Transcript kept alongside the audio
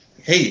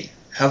Hey,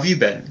 how have you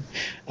been?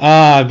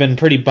 I've been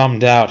pretty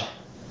bummed out.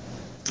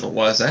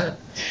 Why is that?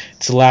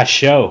 It's the last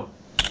show.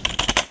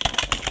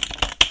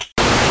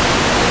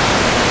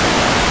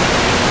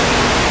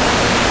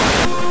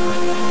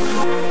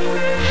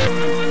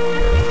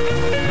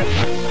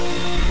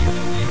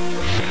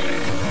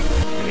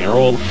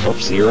 Errol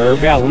Zero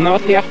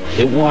Valnothia,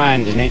 it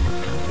winds in it.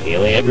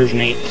 Elevers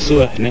Nate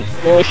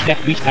Suhnet, or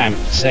step be time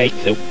to say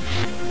so.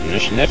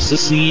 Nash the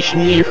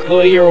season near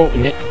Hoyer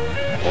in it.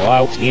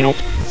 Wow, you know,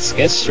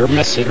 sketch or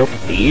mess it up.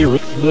 The year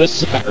of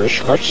the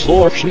parish car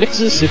source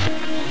nexus.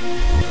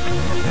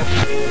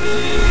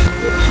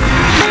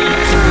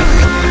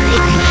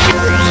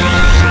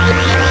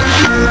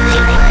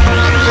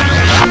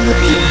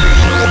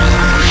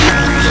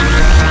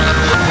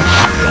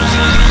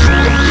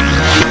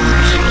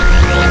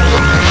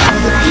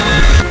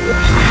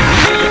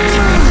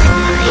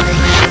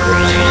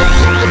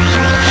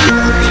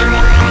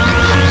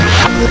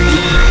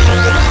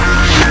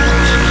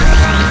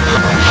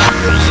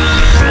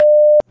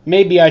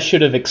 Maybe I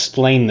should have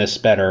explained this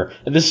better.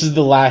 This is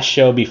the last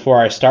show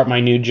before I start my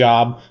new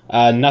job.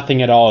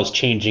 Nothing at all is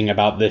changing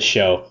about this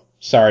show.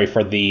 Sorry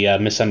for the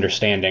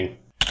misunderstanding.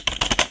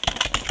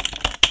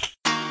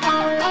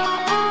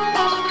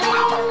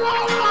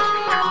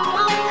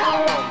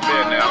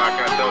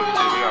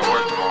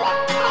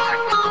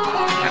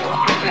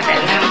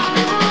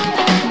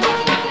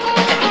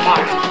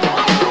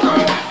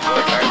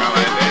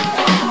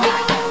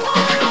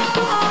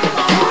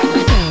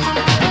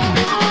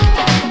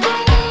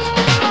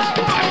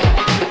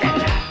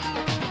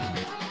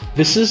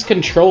 This is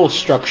Control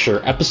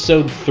Structure,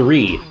 Episode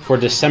 3, for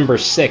December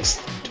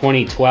 6th,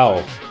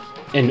 2012.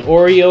 An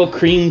Oreo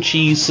Cream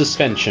Cheese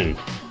Suspension,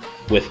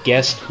 with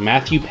guest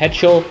Matthew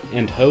Petchel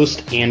and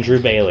host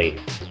Andrew Bailey.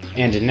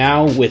 And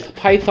now with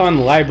Python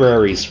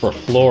libraries for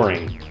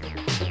flooring.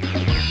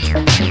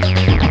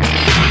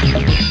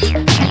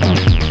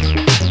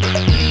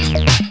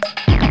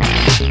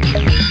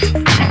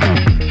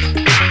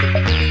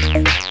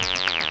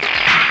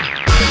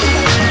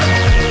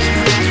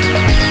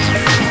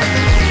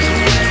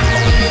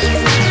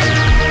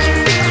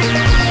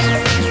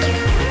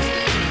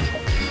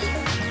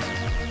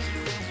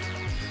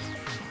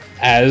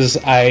 As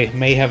I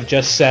may have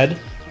just said,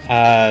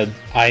 I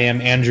am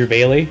Andrew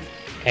Bailey,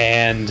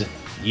 and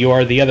you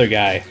are the other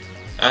guy.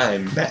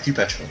 I'm Matthew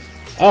Petchel.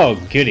 Oh,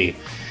 goody.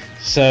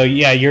 So,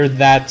 yeah, you're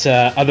that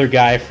other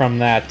guy from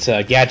that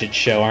gadget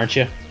show, aren't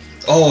you?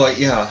 Oh,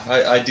 yeah,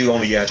 I do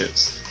only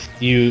gadgets.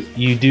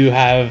 You do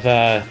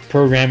have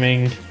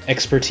programming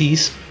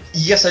expertise?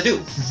 Yes, I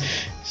do.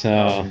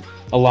 So,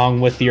 along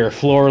with your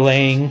floor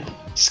laying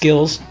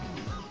skills?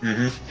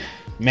 Mm-hmm.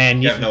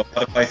 Man, you have no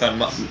lot of Python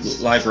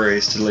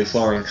libraries to lay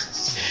flooring.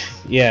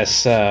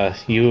 Yes,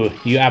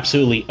 you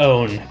absolutely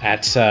own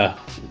at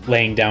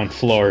laying down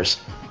floors.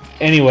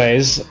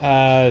 Anyways,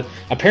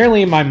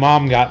 apparently my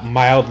mom got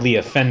mildly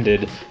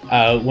offended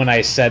when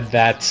I said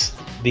that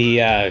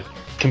the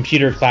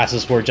computer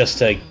classes were just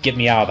to get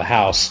me out of the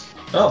house.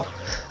 Oh.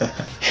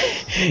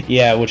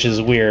 Yeah, which is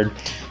weird,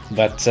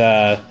 but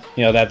I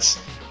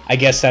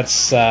guess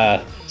that's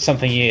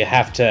something you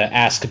have to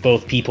ask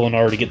both people in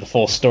order to get the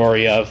full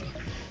story of.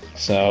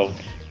 So,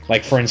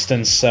 like for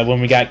instance,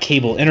 when we got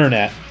cable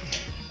internet,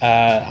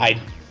 to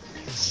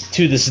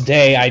this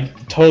day, I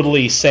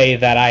totally say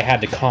that I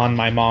had to con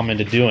my mom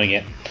into doing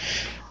it.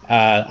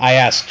 I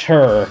asked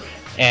her,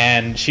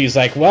 and she's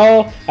like,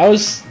 well, I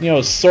was,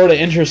 sort of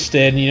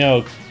interested,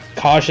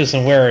 cautious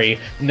and wary.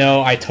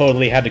 No, I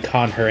totally had to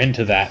con her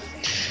into that.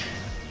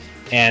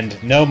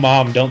 And no,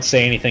 Mom, don't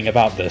say anything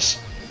about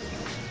this.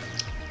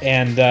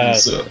 And,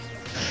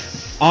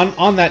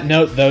 On that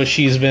note, though,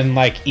 she's been,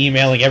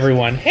 emailing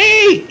everyone,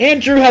 hey,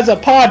 Andrew has a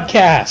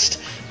podcast!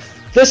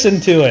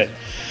 Listen to it!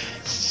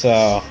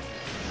 So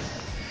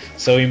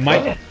we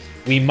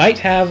might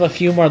have a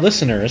few more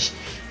listeners,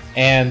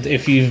 and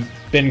if you've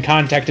been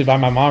contacted by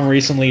my mom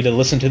recently to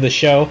listen to the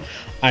show,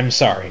 I'm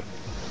sorry.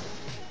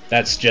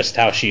 That's just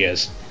how she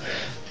is.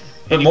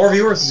 But more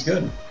viewers is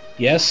good.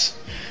 Yes,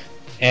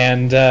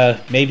 and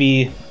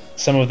maybe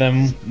some of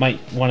them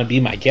might want to be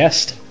my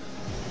guest.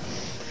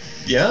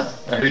 Yeah?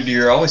 I heard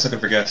you're always looking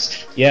for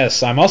guests.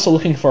 Yes, I'm also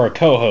looking for a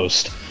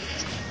co-host.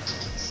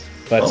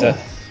 But,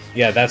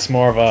 yeah, that's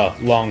more of a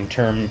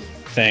long-term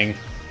thing.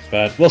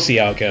 But we'll see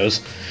how it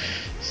goes.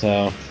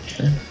 So,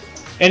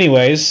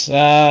 anyways,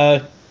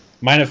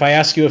 mind if I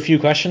ask you a few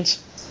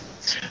questions?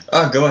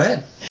 Go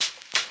ahead.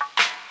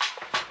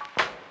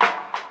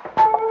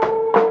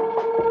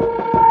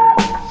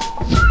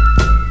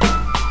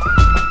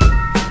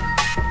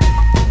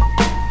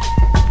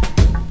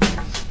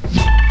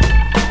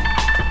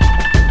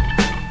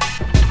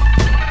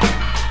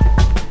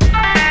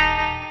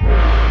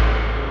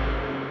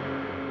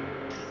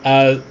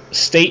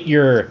 State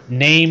your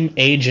name,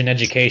 age, and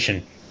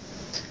education.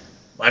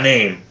 My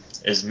name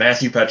is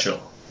Matthew Petchel.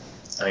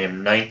 I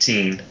am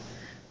 19.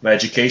 My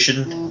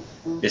education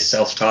is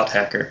self-taught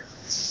hacker.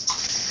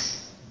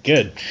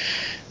 Good.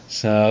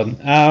 So,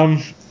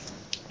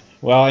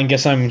 well, I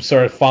guess I'm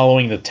sort of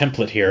following the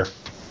template here.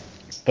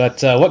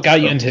 But what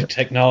got you into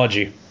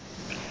technology?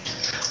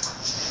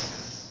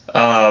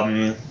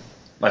 My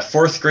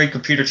fourth grade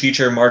computer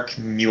teacher, Mark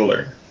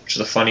Mueller, which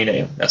is a funny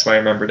name. That's why I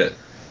remembered it.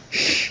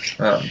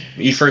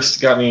 He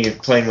first got me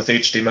playing with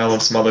HTML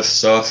and some other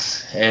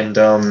stuff, and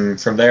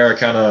from there I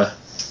kind of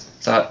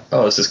thought,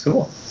 oh, this is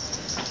cool.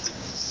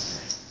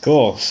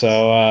 Cool.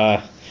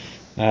 So,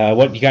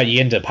 what got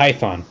you into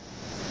Python?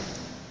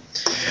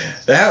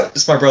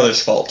 That's my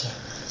brother's fault.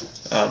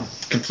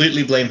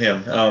 Completely blame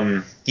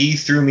him. He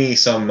threw me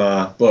some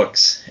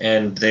books,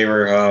 and they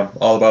were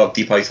all about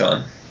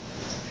Python.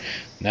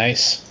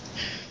 Nice.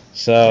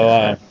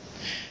 So,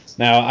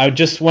 now I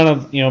just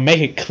want to,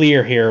 make it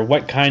clear here.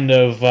 What kind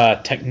of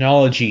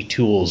technology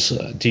tools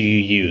do you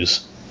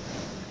use?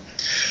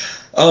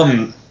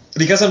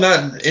 Because I'm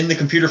not in the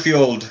computer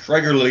field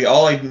regularly,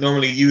 all I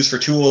normally use for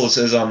tools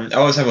is I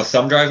always have a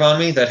thumb drive on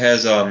me that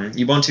has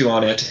Ubuntu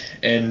on it,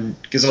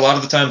 and because a lot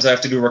of the times I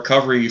have to do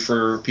recovery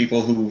for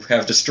people who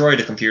have destroyed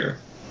a computer.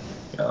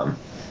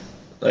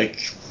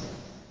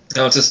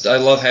 It's just I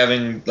love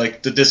having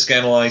like the disk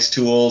analyze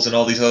tools and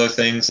all these other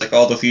things, like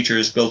all the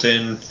features built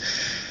in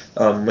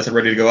with a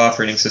ready to go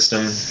operating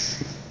system.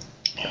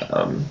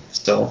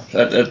 So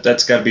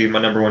that's got to be my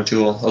number one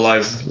tool, a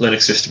live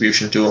Linux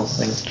distribution tool.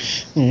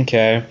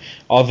 Okay.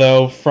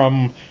 Although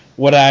from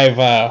what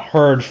I've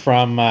heard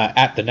from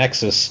At the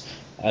Nexus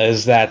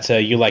is that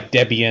you like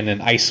Debian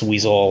and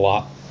Iceweasel a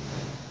lot.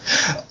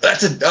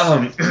 That's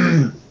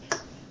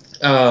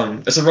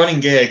it's a running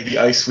gag, the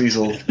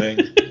Iceweasel thing.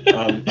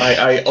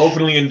 I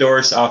openly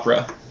endorse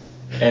Opera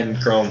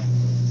and Chrome,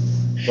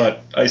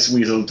 but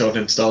Iceweasel, don't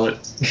install it.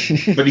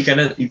 But you can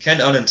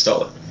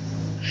uninstall it.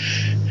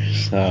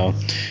 So,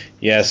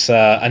 yes,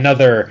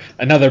 another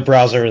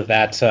browser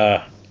that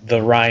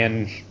the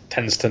Ryan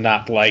tends to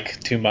not like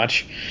too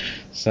much.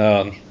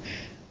 So,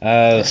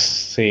 let's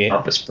see.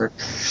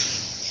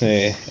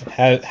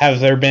 Have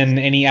there been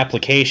any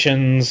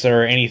applications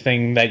or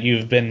anything that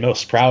you've been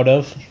most proud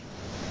of?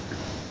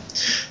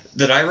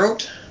 That I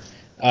wrote?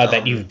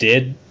 That you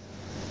did?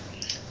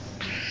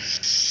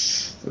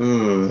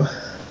 Ooh.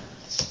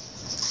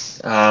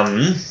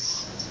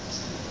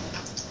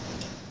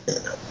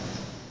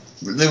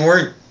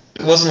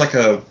 It wasn't like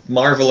a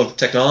marvel of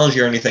technology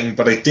or anything,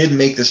 but I did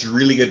make this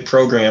really good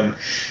program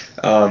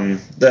one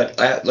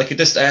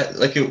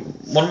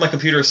of my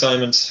computer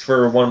assignments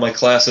for one of my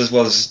classes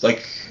was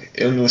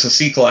it was a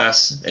C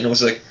class, and it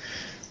was like,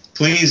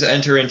 please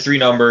enter in 3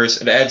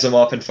 numbers, it adds them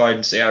up and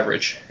finds the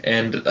average.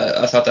 And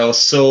I thought that was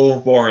so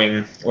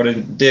boring. What I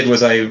did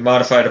was I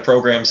modified a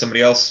program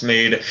somebody else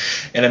made,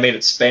 and I made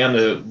it span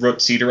the root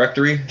C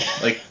directory,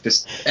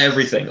 just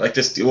everything.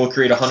 It will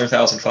create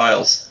 100,000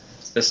 files.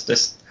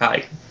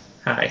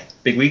 Hi,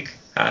 big week,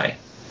 hi.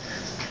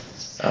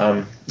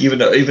 Even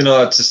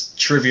though it's just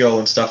trivial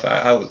and stuff,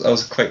 I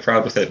was quite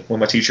proud with it when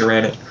my teacher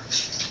ran it.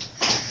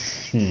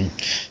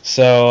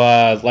 So,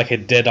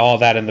 it did all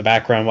that in the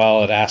background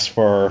while it asked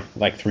for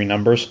 3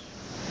 numbers.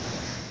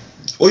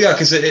 Well, yeah,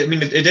 because it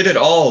did it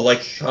all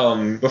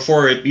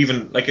before it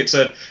even it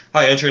said,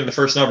 hi, enter in the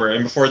first number,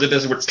 and before it did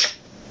this, it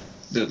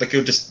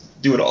would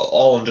just do it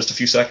all in just a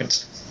few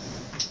seconds.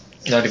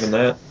 Not even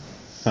that.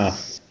 Huh.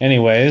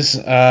 Anyways,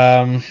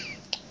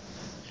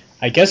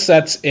 I guess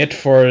that's it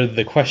for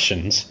the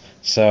questions.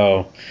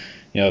 So,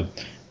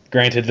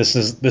 granted, this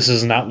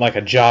is not like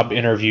a job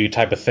interview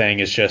type of thing.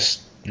 It's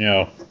just,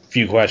 a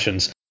few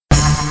questions.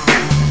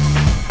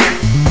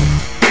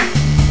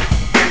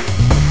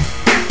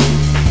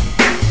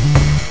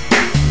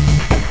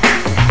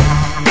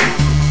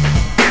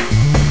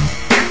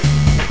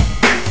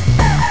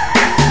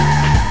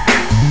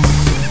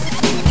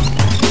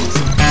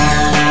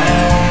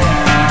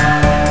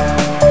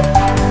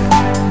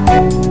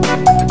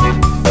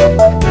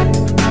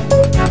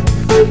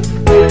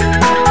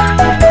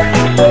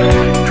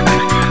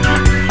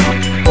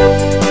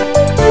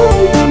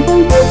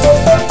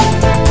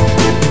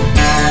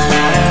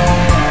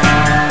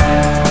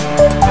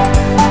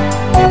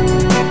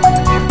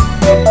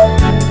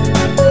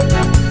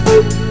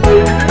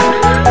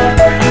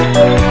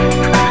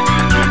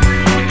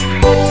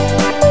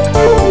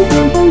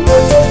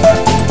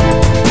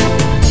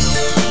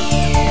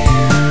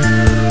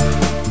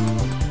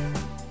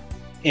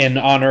 In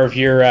honor of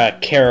your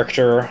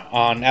character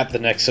on At the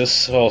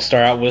Nexus, we'll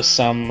start out with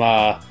some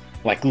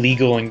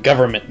legal and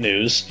government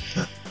news.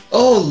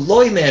 Oh,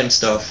 Lloyd-man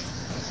stuff.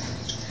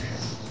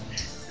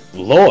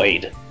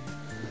 Lloyd?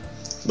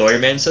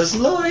 Lawyer-man says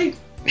Lloyd.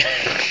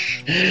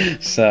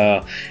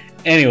 So,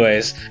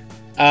 anyways,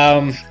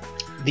 the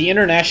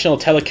International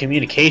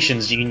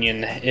Telecommunications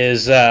Union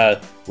is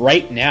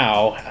right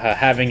now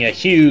having a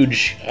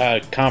huge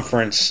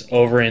conference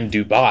over in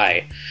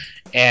Dubai,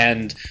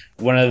 and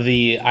one of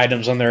the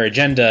items on their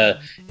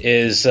agenda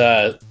is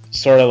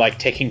sort of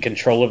taking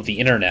control of the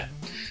internet.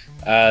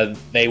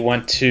 They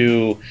want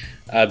to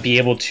be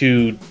able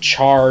to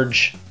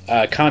charge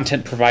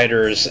content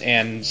providers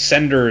and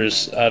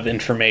senders of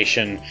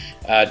information,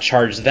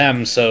 charge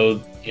them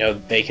so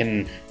they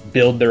can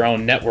build their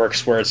own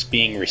networks where it's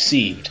being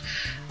received.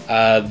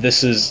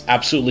 this is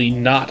absolutely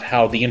not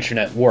how the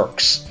internet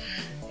works.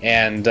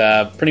 And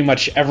pretty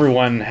much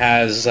everyone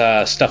has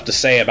stuff to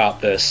say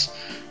about this.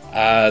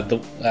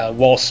 The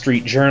Wall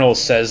Street Journal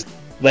says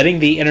letting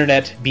the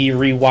internet be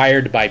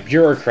rewired by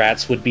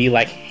bureaucrats would be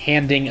like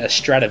handing a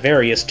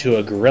Stradivarius to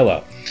a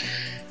gorilla.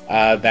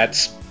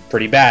 That's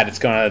pretty bad. It's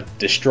going to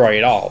destroy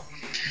it all.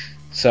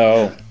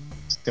 So,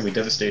 it's going to be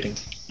devastating.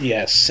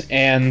 Yes,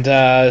 and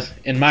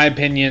in my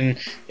opinion,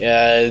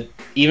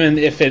 even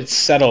if it's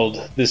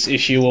settled, this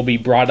issue will be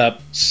brought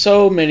up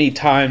so many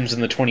times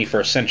in the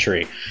 21st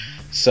century.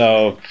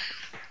 So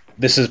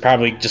this is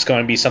probably just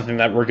going to be something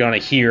that we're going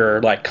to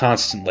hear like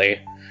constantly.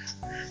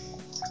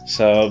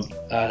 So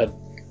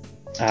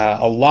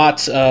a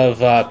lot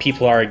of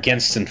people are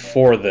against and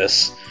for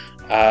this,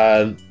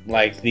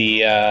 like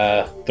the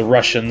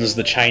Russians,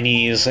 the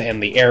Chinese,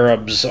 and the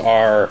Arabs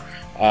are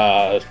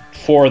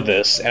for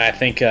this, and I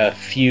think a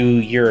few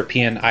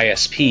European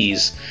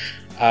ISPs.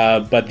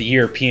 But the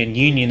European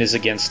Union is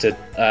against it.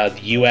 The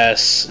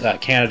US,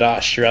 Canada,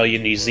 Australia,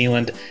 New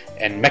Zealand,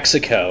 and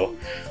Mexico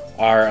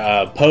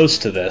are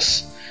opposed to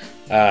this,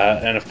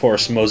 and of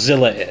course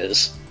Mozilla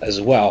is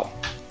as well.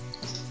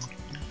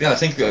 Yeah, I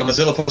think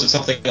Mozilla posted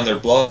something on their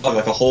blog,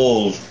 like a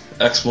whole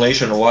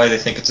explanation of why they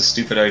think it's a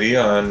stupid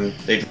idea, and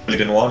they really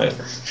didn't want it.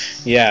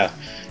 Yeah,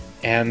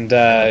 and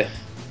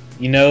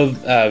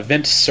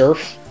Vint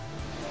Cerf?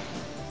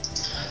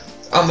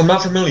 I'm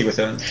not familiar with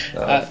him.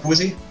 Who is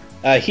he?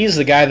 He's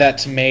the guy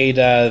that made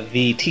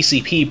the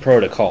TCP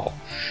protocol.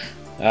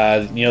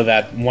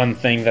 That one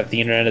thing that the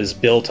internet is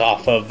built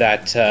off of,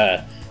 that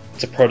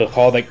it's a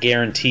protocol that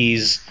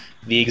guarantees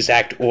the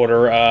exact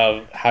order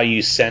of how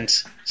you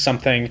sent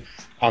something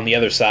on the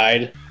other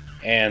side,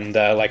 and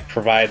like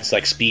provides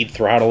like speed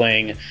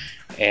throttling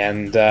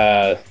and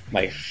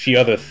like a few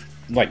other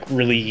like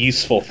really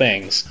useful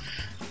things.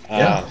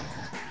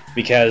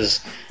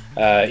 Because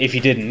if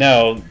you didn't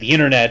know, the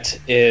internet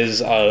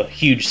is a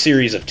huge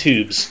series of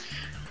tubes.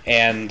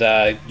 And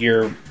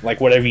your like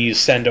whatever you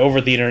send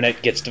over the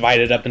internet gets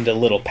divided up into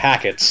little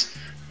packets,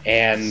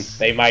 and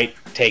they might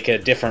take a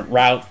different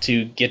route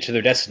to get to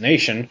their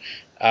destination.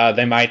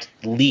 They might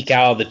leak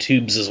out of the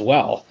tubes as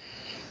well.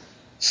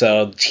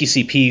 So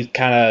TCP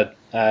kind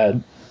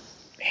of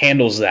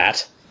handles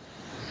that.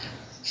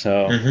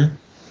 So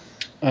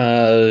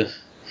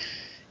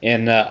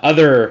in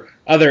other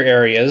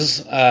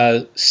areas,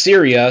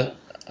 Syria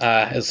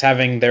is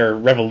having their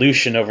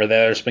revolution over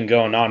there. It's been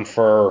going on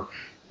for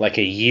like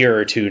a year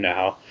or two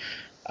now.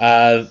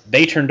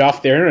 They turned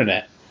off their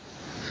internet.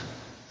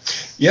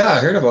 Yeah, I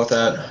heard about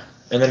that.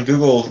 And then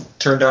Google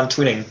turned on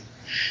tweeting.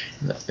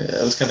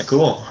 That was kind of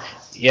cool.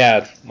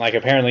 Yeah, like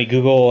apparently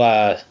Google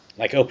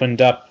like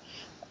opened up,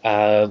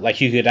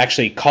 like you could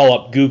actually call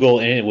up Google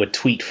and it would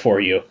tweet for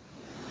you.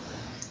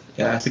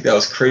 Yeah, I think that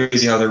was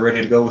crazy how they're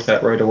ready to go with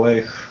that right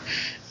away.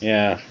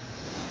 Yeah.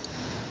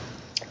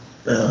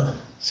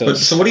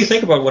 So what do you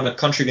think about when a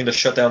country can just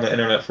shut down the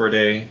internet for a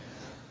day?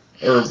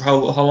 Or how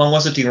long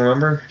was it? Do you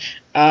remember?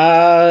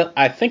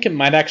 I think it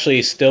might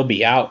actually still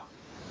be out.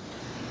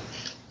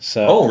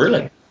 So. Oh,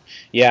 really?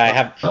 Yeah, I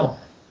have. Oh.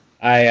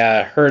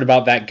 I heard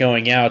about that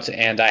going out,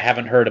 and I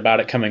haven't heard about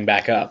it coming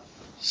back up.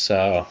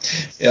 So.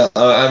 Yeah,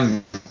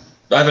 I've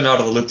been out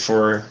of the loop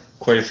for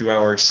quite a few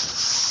hours.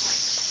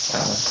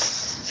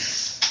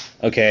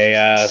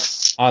 Okay.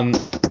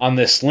 On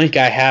this link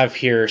I have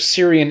here,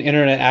 Syrian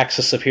internet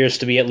access appears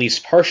to be at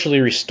least partially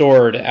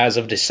restored as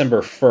of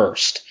December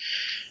 1st.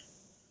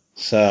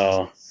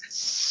 So,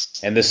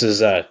 and this is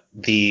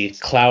the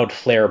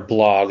Cloudflare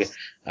blog.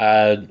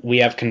 We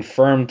have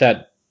confirmed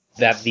that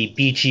the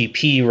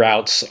BGP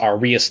routes are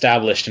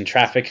reestablished and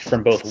traffic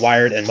from both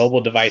wired and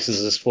mobile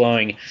devices is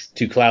flowing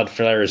to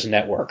Cloudflare's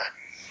network.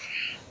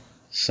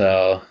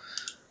 So,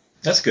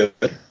 that's good.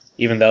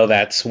 Even though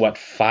that's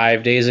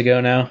 5 days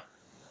ago now,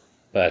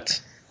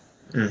 but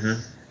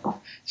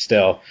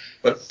still.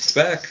 But it's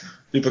back.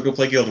 People go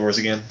play Guild Wars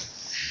again.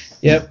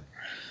 Yep.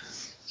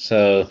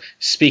 So,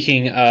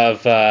 speaking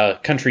of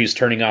countries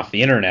turning off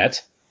the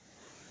internet.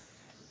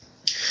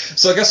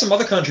 So I guess some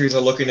other countries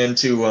are looking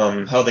into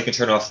how they can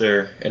turn off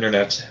their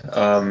internet.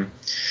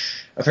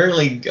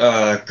 Apparently,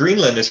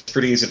 Greenland is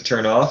pretty easy to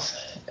turn off.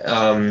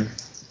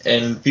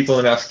 And people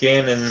in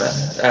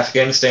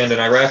Afghanistan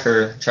and Iraq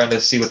are trying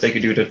to see what they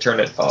could do to turn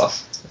it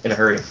off in a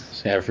hurry.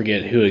 So I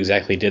forget who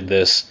exactly did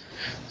this.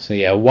 So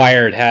yeah,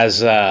 Wired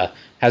has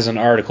an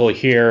article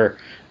here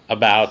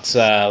about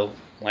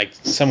like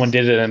someone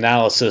did an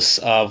analysis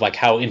of like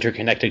how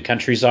interconnected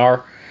countries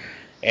are,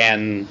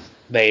 and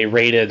they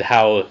rated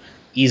how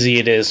easy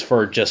it is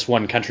for just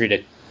one country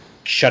to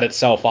shut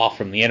itself off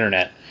from the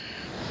internet.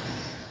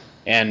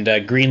 And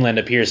Greenland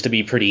appears to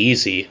be pretty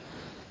easy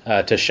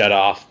to shut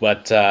off,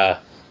 but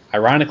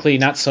ironically,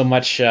 not so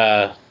much.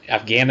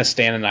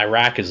 Afghanistan and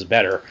Iraq is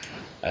better,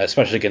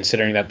 especially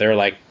considering that they're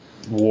like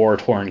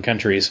war-torn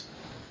countries.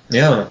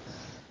 Yeah.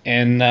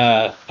 In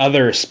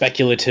other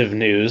speculative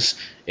news,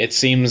 it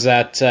seems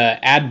that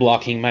ad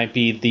blocking might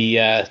be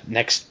the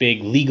next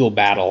big legal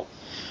battle.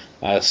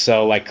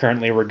 So, like,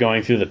 currently we're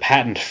going through the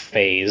patent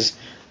phase,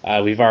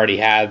 We've already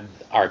had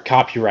our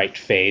copyright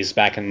phase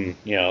back in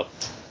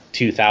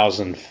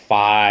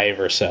 2005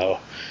 or so,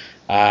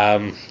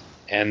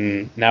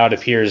 and now it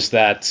appears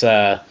that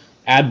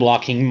ad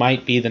blocking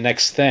might be the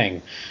next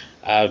thing,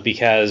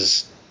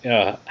 because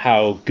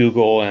how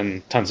Google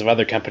and tons of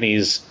other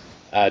companies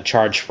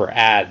charge for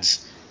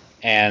ads.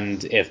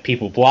 And if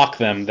people block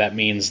them, that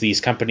means these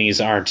companies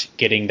aren't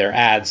getting their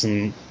ads,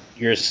 and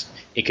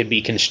it could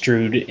be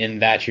construed in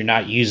that you're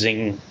not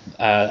using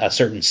a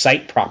certain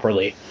site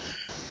properly.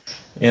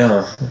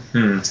 Yeah.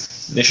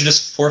 They should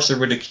just force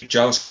everybody to keep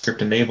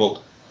JavaScript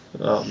enabled.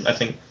 I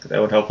think that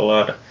would help a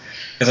lot.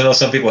 Because I know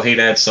some people hate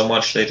ads so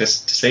much they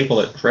just disable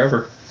it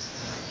forever.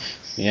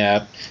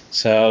 Yeah.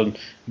 So,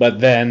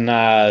 but then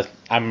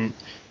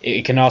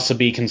it can also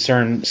be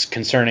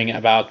concerning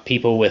about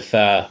people with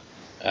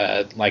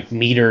like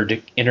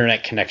metered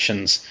internet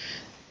connections,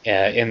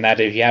 in that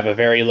if you have a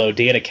very low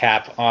data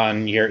cap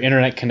on your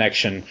internet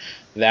connection,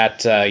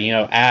 that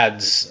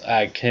ads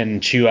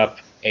can chew up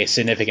a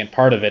significant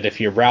part of it if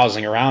you're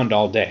browsing around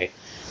all day.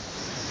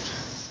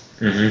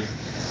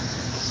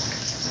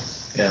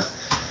 Yeah.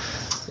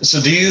 So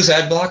do you use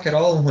AdBlock at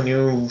all when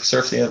you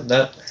surf the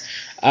net?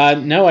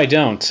 No, I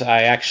don't.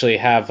 I actually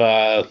have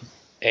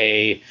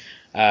a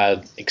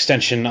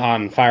extension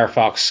on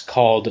Firefox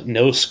called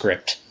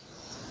NoScript.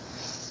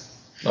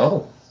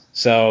 Oh.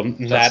 So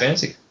that's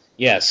fancy.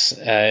 Yes,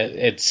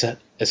 it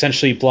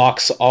essentially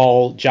blocks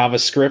all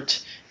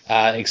JavaScript,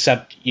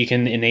 except you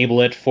can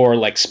enable it for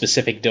like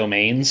specific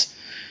domains.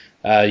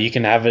 You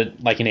can have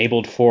it like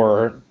enabled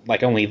for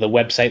like only the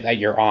website that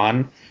you're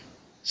on.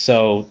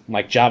 So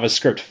like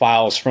JavaScript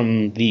files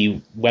from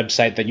the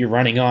website that you're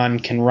running on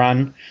can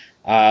run,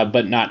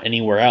 but not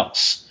anywhere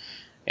else.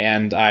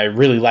 And I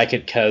really like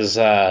it because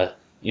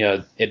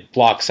it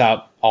blocks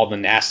out all the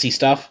nasty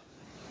stuff.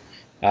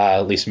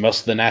 At least most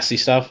of the nasty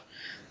stuff.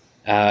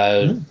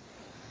 And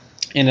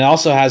it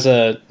also has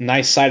a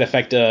nice side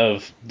effect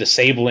of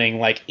disabling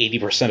like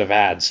 80% of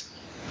ads.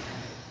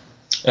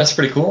 That's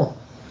pretty cool.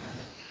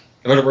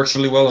 I bet it works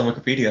really well on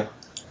Wikipedia.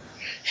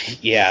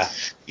 Yeah.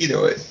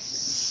 Either way.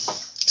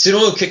 So you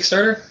know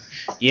Kickstarter?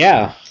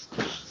 Yeah.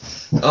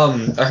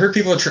 I heard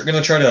people are going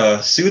to try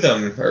to sue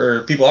them,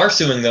 or people are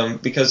suing them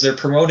because they're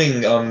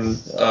promoting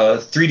a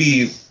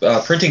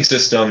 3D printing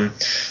system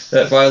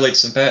that violates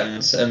some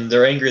patents, and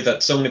they're angry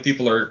that so many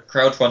people are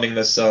crowdfunding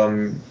this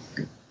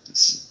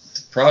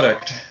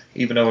product,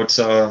 even though it's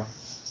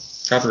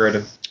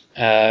copyrighted.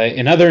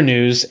 In other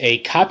news, a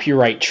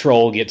copyright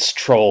troll gets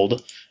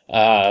trolled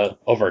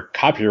over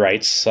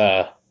copyrights,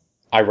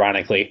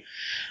 ironically.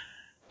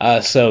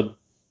 So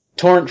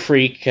Torrent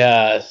Freak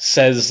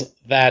says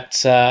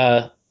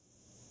that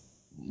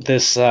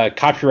this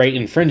copyright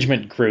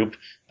infringement group,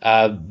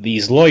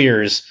 these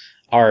lawyers,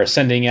 are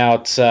sending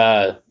out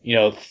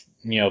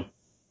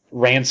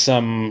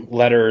ransom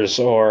letters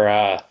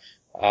or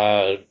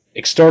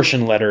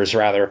extortion letters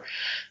rather,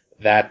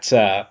 that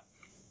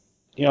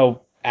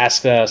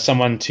ask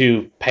someone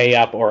to pay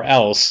up or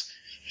else,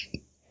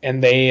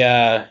 and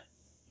they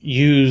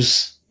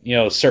use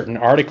certain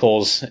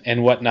articles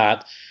and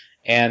whatnot,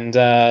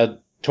 and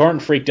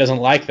Torrent Freak doesn't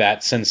like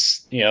that,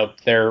 since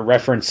they're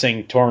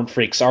referencing Torrent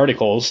Freak's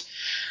articles,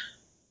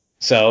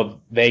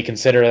 so they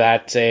consider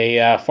that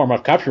a form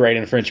of copyright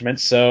infringement.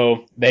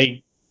 So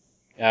they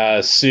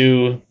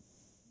sue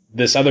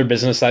this other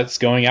business that's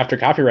going after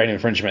copyright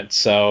infringement.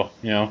 So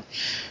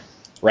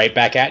right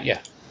back at you.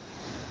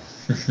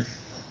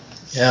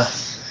 Yeah.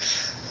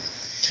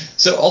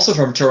 So also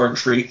from Torrent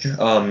Freak,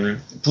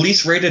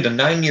 police raided a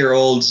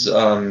 9-year-old's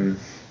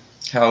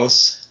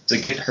house to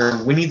get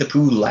her Winnie the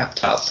Pooh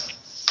laptop.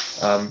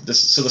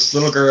 This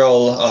little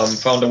girl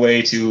found a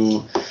way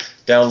to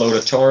download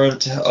a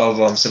torrent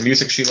of some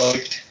music she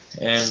liked,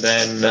 and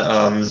then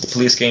the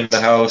police came to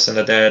the house, and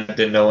the dad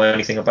didn't know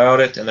anything about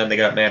it, and then they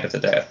got mad at the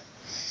dad.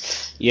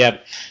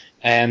 Yep,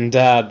 and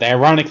the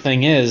ironic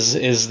thing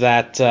is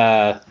that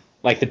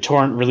the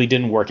torrent really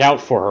didn't work out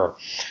for her.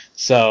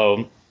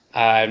 So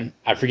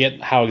I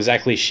forget how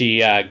exactly she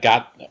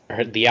got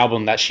the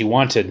album that she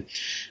wanted,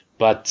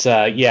 but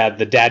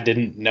the dad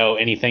didn't know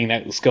anything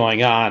that was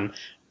going on.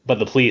 But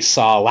the police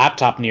saw a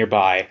laptop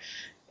nearby,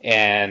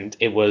 and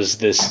it was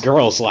this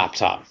girl's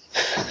laptop.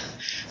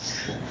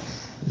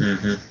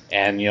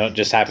 And, it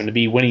just happened to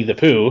be Winnie the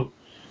Pooh.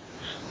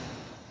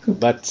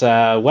 But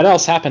what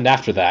else happened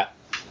after that?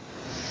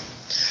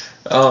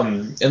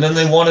 And then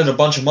they wanted a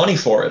bunch of money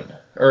for it.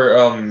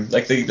 Or,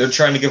 they're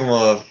trying to give him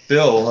a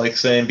bill,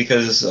 saying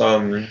because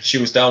she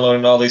was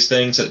downloading all these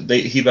things, that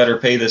he better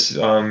pay this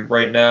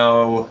right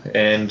now,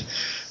 and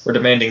we're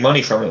demanding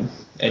money from him.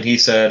 And he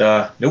said,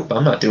 nope,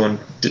 I'm not doing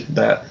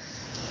that.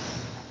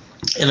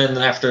 And then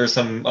after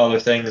some other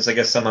things, I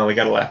guess somehow we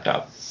got a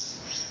laptop.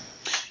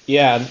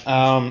 Yeah,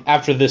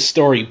 after this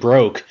story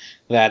broke,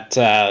 that,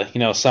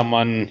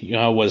 someone,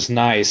 was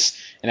nice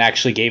and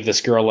actually gave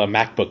this girl a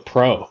MacBook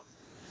Pro.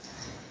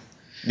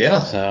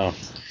 Yeah. So,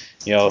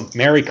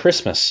 Merry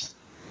Christmas.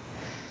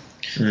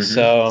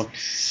 So,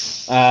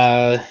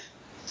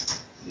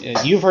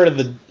 you've heard of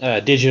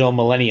the Digital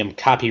Millennium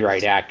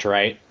Copyright Act,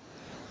 right?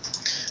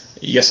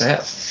 Yes, I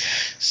have.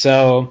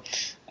 So,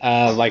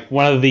 like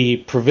one of the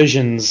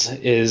provisions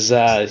is,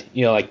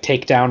 like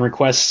takedown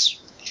requests,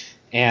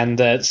 and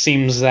it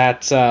seems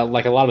that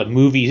like a lot of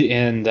movie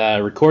and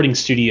recording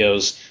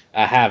studios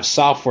have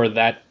software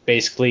that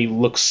basically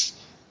looks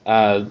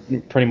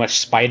pretty much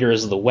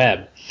spiders the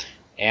web,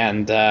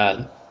 and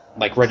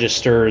like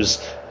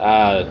registers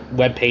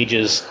web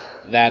pages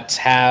that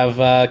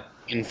have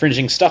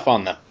infringing stuff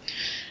on them.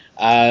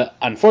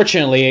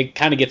 Unfortunately, it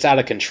kind of gets out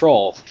of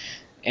control.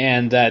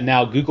 And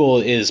now Google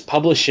is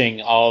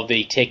publishing all of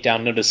the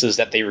takedown notices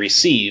that they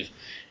receive,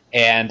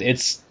 and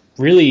it's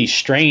really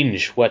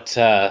strange what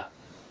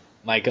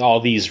like all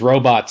these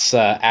robots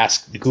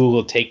ask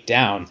Google to take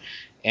down.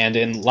 And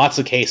in lots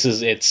of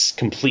cases, it's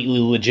completely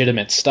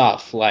legitimate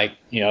stuff, like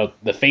the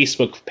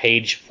Facebook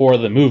page for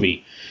the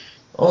movie.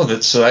 Oh,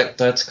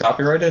 that's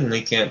copyrighted, and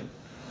they can't.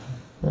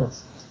 Oh,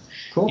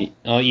 cool.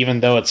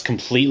 Even though it's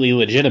completely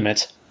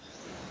legitimate.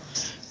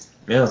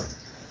 Yeah.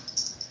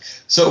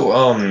 So,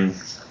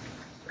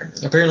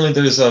 apparently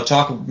there's a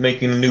talk of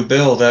making a new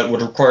bill that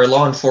would require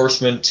law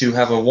enforcement to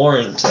have a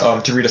warrant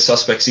to read a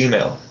suspect's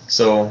email.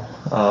 So,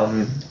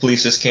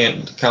 police just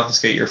can't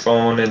confiscate your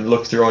phone and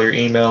look through all your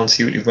email and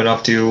see what you've been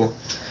up to.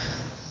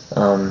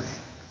 So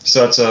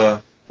that's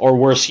a... Or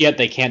worse yet,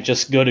 they can't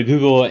just go to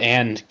Google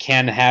and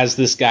Ken has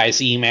this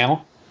guy's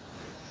email.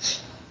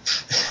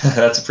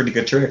 That's a pretty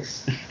good trick.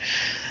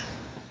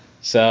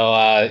 So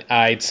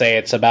I'd say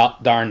it's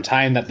about darn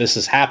time that this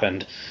has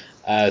happened,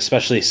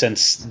 especially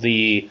since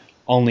the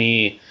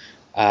only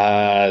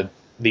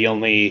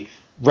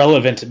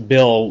relevant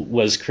bill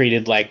was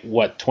created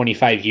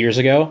 25 years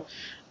ago,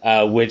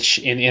 which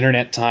in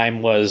internet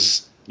time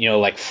was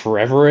like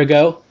forever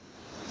ago.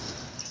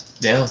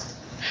 Yeah.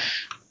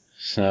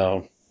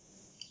 So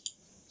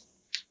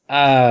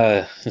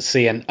let's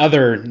see. In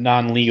other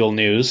non-legal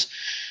news,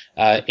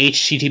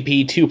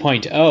 HTTP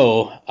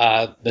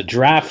 2.0, the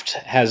draft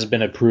has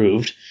been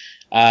approved,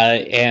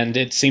 and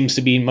it seems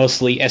to be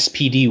mostly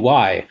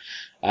SPDY.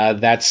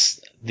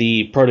 That's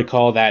the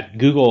protocol that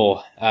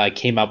Google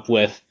came up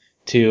with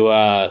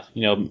to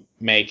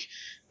make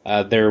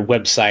their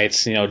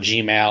websites,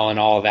 Gmail and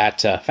all of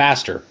that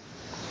faster.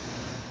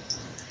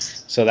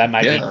 So that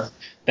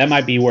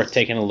might be worth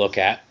taking a look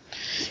at.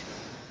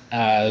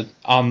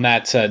 On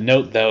that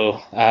note,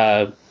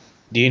 though,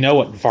 do you know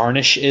what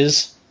Varnish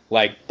is?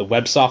 Like the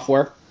web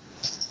software?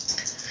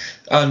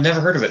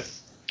 Never heard of it.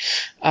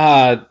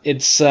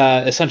 It's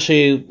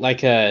essentially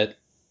like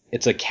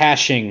it's a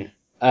caching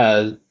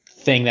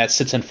thing that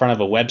sits in front of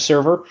a web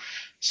server.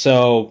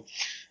 So,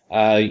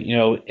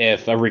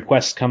 if a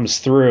request comes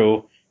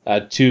through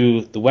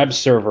to the web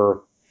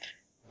server,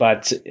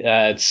 but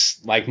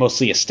it's like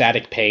mostly a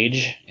static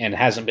page and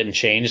hasn't been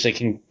changed, it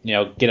can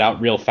get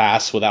out real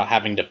fast without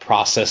having to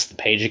process the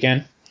page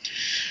again.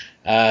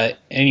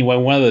 Anyway,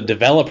 one of the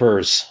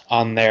developers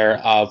on there,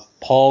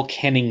 Paul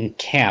Kenning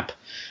Camp,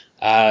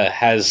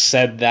 has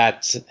said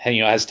that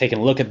has taken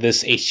a look at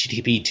this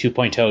HTTP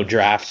 2.0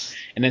 draft,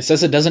 and it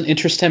says it doesn't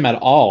interest him at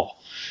all.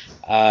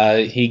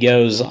 He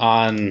goes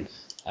on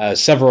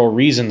several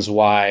reasons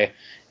why,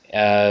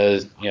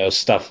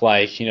 stuff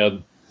like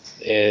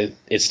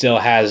it still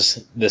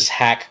has this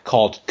hack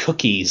called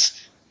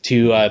cookies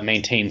to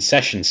maintain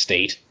session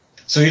state.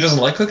 So he doesn't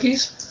like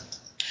cookies?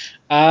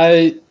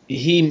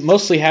 He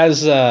mostly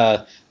has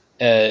like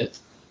an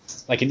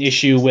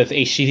issue with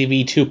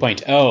HTTP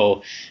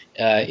 2.0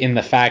 in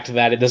the fact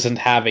that it doesn't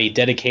have a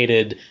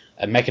dedicated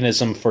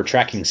mechanism for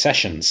tracking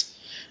sessions.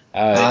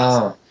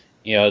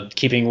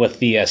 Keeping with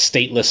the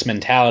stateless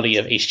mentality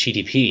of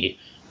HTTP.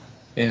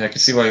 Yeah, I can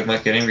see why you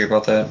might get angry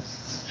about that.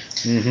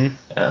 Mm-hmm.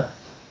 Yeah.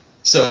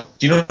 So,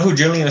 do you know who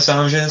Julian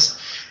Assange is?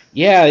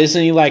 Yeah,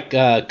 isn't he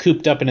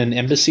cooped up in an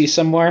embassy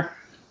somewhere?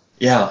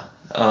 Yeah.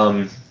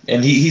 And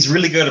he's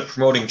really good at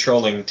promoting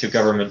trolling to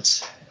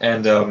governments.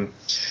 And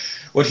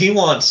what he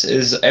wants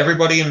is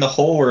everybody in the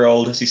whole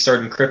world to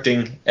start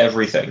encrypting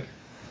everything.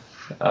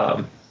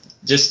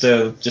 Just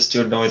to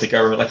annoy the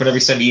government. Like whenever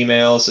you send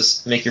emails,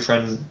 just make your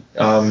friend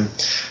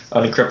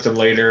unencrypt them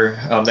later.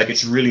 That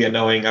gets really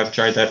annoying. I've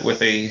tried that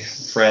with a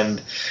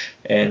friend,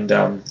 and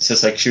it's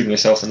just like shooting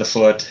yourself in the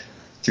foot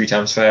 3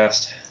 times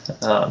fast.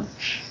 I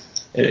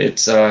don't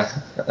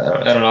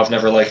know. I've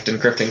never liked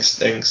encrypting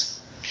things.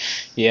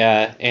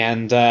 Yeah,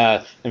 and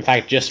in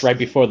fact, just right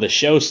before the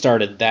show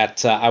started,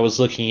 that I was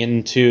looking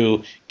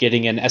into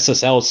getting an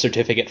SSL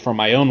certificate for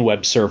my own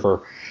web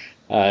server.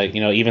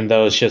 Even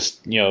though it's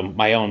just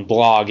my own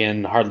blog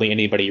and hardly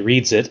anybody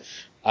reads it.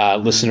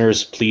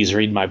 Listeners, please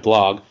read my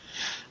blog.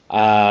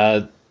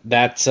 I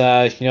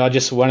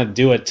just want to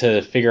do it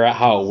to figure out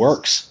how it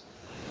works.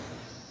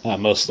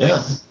 Mostly.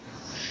 Yeah.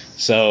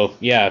 So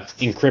yeah,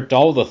 encrypt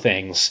all the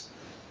things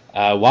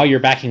while you're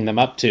backing them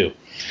up too.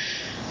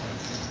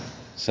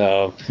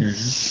 So,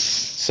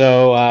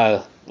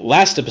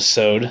 last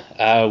episode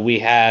we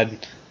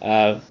had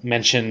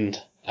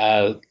mentioned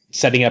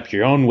setting up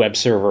your own web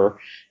server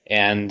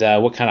and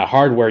what kind of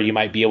hardware you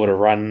might be able to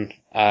run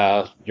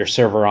your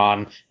server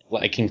on,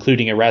 like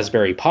including a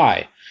Raspberry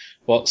Pi.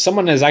 Well,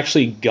 someone has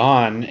actually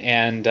gone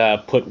and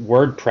put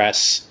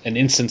WordPress, an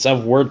instance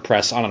of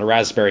WordPress, on a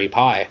Raspberry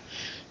Pi,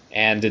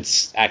 and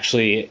it's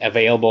actually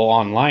available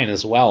online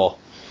as well.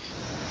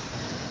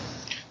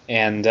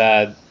 And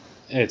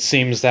it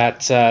seems that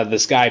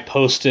this guy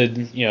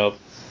posted,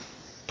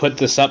 put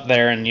this up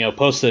there and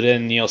posted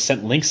it and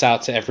sent links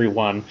out to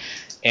everyone,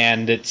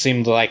 and it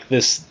seemed like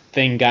this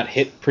thing got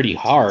hit pretty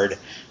hard,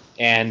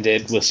 and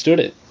it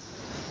withstood it.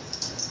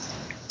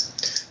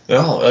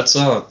 Oh, that's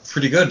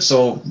pretty good.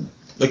 So,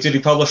 like, did he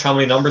publish how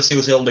many numbers he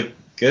was able to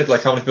get?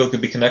 Like, how many people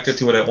could be connected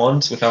to it at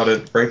once without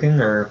it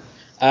breaking? Or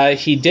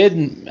he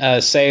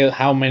did say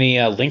how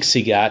many links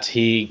he got.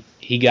 He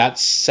got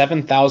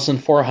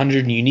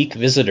 7,400 unique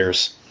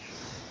visitors.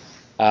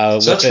 So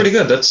that's pretty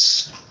good.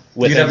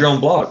 You could have your own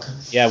blog.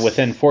 Yeah,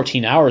 within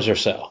 14 hours or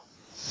so.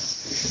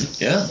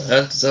 Yeah,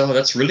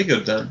 that's really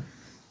good then.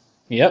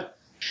 Yep.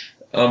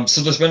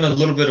 So there's been a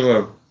little bit of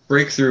a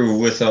breakthrough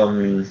with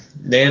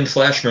NAND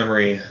flash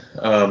memory.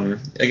 I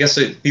guess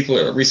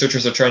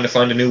researchers are trying to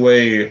find a new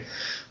way.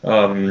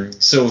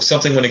 So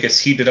something, when it gets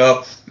heated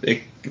up,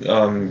 it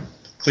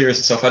clears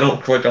itself. I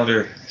don't quite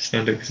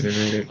understand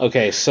it.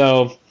 Okay,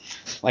 so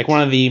like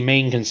one of the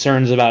main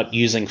concerns about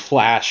using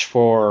flash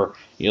for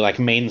like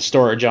main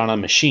storage on a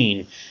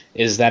machine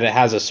is that it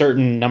has a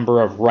certain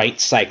number of write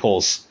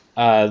cycles,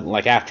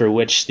 like after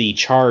which the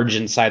charge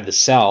inside the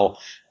cell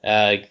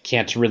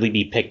can't really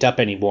be picked up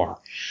anymore.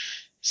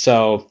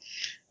 So,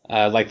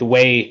 like the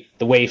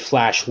way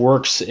flash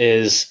works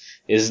is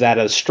that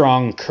a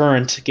strong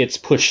current gets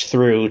pushed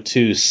through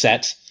to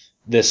set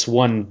this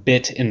one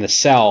bit in the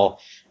cell,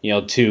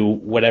 to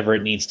whatever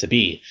it needs to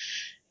be,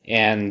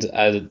 and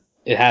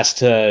it has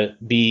to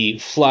be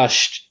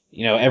flushed,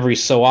 every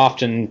so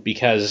often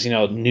because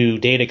new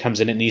data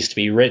comes in. It needs to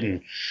be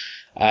written,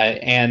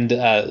 and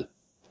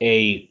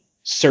a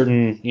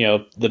certain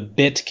the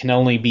bit can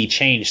only be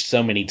changed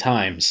so many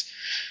times.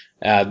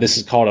 This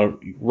is called a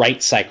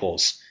write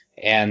cycles,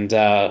 and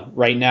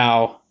right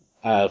now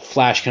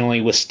flash can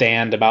only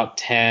withstand about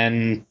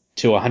 10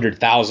 to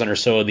 100,000 or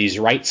so of these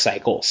write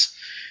cycles,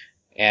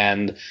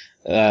 and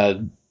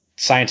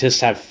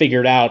scientists have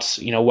figured out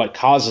what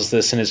causes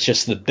this, and it's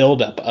just the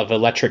buildup of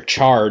electric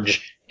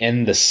charge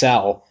in the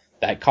cell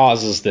that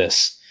causes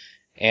this.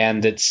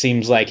 And it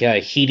seems like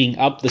heating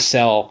up the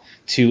cell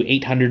to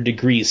 800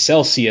 degrees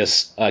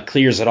Celsius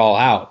clears it all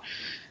out,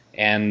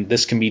 and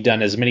this can be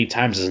done as many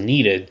times as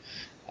needed.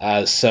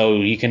 So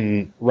you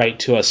can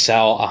write to a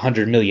cell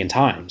 100 million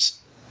times.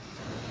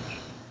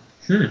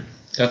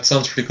 That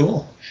sounds pretty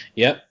cool.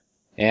 Yep.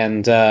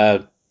 And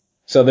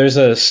so there's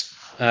a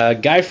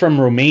guy from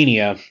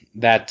Romania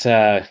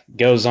that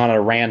goes on a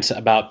rant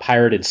about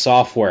pirated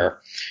software,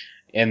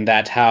 and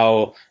that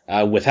how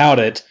without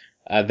it,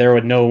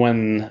 no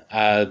one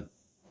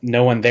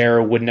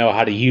there would know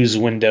how to use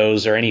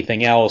Windows or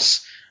anything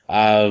else,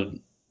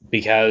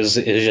 because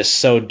it is just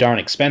so darn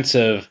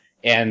expensive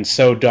and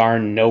so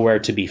darn nowhere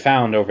to be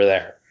found over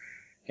there.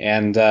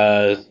 And,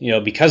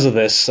 because of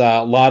this,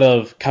 a lot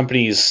of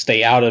companies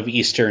stay out of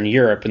Eastern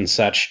Europe and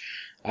such.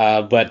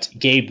 But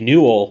Gabe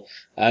Newell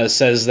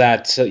says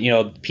that,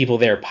 people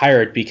there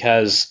pirate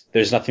because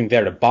there's nothing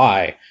there to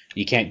buy.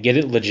 You can't get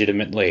it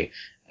legitimately.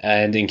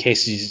 And in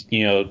cases,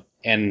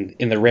 and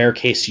in the rare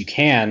case you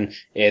can,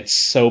 it's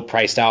so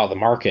priced out of the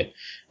market.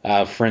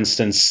 For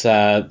instance,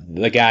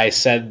 the guy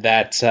said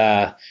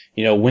that,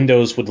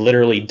 Windows would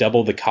literally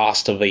double the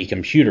cost of a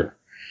computer.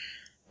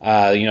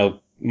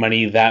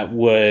 Money that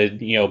would,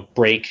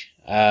 break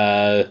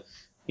the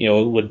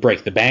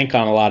bank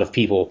on a lot of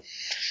people.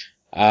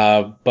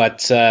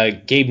 But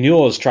Gabe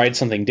Newell has tried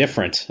something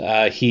different.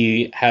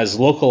 He has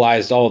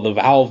localized all of the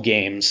Valve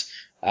games.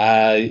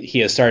 He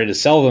has started to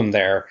sell them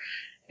there,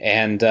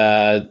 and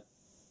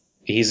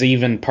he's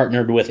even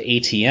partnered with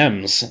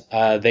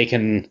ATMs. They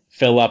can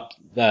fill up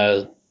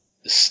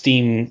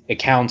Steam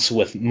accounts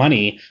with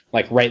money,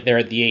 like right there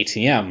at the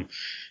ATM.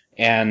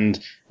 And,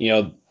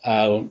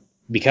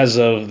 because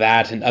of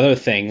that and other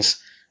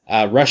things,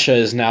 Russia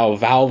is now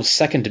Valve's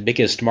second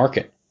biggest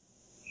market.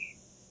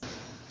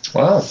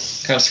 Wow,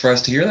 kind of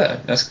surprised to hear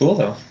that. That's cool,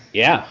 though.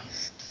 Yeah.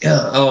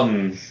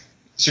 Yeah.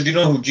 So do you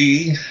know who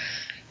GE?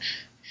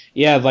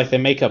 Yeah, like they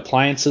make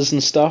appliances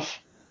and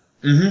stuff.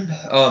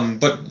 Mm-hmm.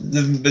 But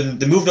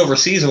they moved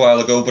overseas a while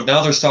ago, but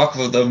now there's talk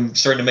of them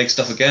starting to make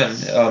stuff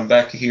again,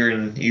 back here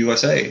in the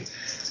USA.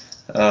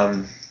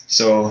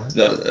 So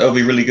that'll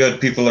be really good.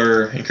 People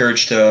are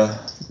encouraged to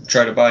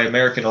try to buy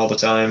American all the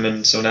time,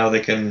 and so now they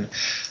can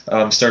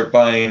start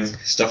buying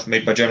stuff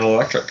made by General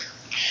Electric.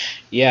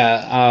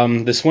 Yeah,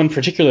 this one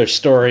particular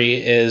story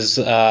is,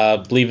 I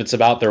believe it's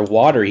about their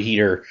water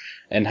heater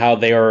and how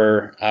they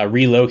are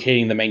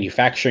relocating the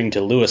manufacturing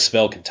to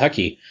Louisville,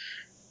 Kentucky.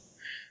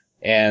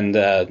 And,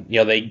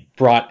 they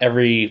brought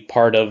every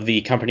part of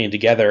the company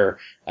together,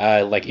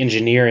 like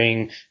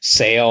engineering,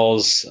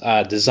 sales,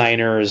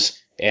 designers,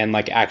 and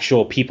like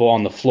actual people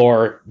on the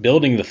floor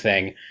building the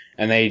thing.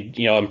 And they,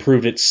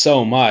 improved it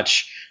so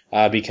much,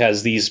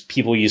 because these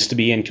people used to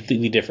be in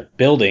completely different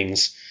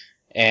buildings,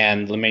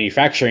 and the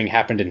manufacturing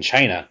happened in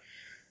China.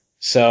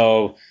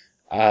 So,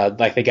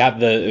 Like they got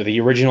the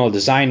original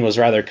design was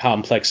rather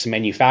complex to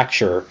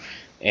manufacture,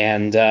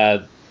 and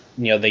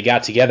they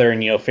got together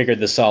and figured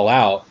this all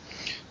out,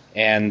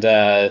 and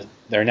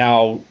they're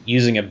now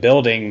using a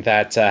building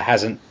that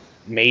hasn't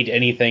made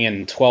anything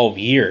in 12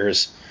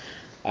 years,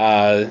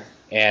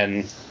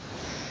 and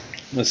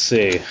let's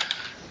see,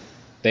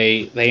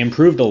 they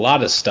improved a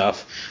lot of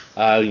stuff.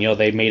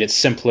 They made it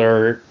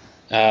simpler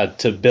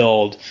to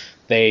build.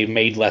 They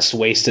made less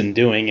waste in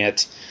doing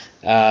it.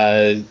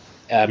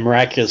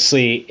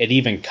 Miraculously, it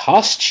even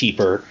cost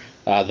cheaper.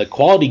 The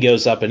quality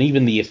goes up, and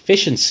even the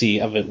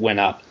efficiency of it went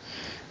up.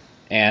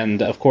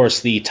 And of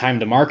course, the time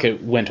to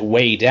market went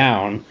way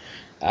down.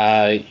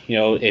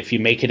 If you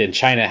make it in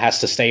China, it has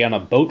to stay on a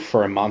boat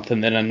for a month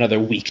and then another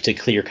week to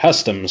clear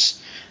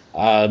customs.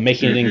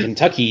 Making it in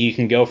Kentucky, you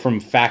can go from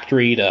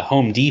factory to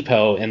Home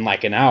Depot in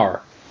like an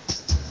hour.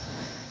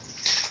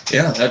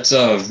 Yeah, that's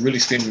really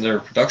speeding their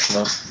production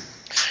up.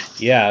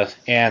 Yeah,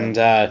 and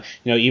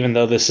even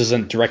though this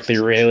isn't directly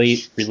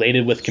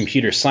related with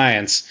computer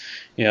science,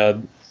 this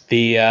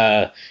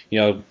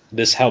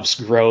helps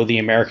grow the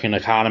American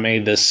economy.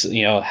 This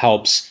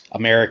helps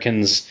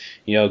Americans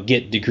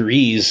get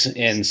degrees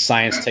in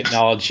science,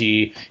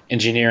 technology,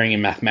 engineering,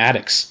 and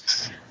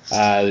mathematics.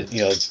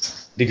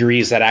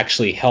 Degrees that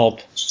actually help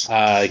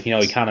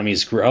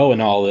economies grow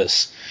and all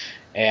this.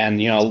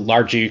 And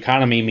larger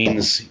economy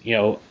means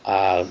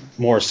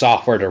more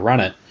software to run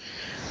it.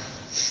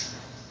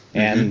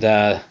 And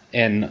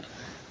in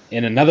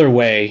another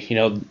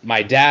way,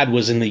 my dad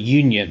was in the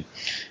union,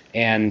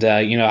 and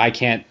I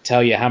can't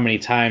tell you how many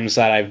times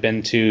that I've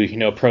been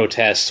to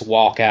protests,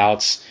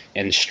 walkouts,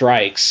 and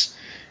strikes.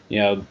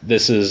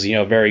 This is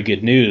very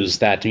good news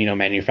that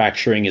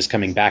manufacturing is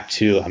coming back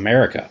to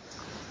America.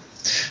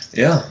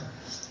 Yeah,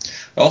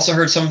 I also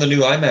heard some of the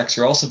new iMacs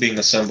are also being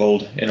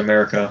assembled in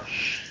America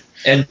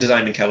and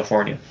designed in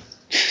California,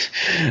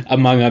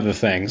 among other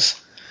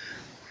things.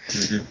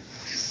 Mm-hmm.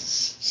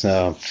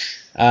 So,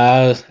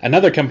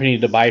 another company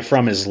to buy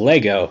from is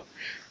Lego.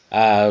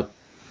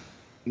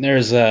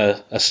 There's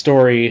a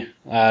story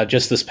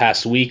just this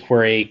past week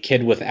where a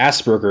kid with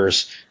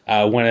Asperger's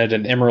wanted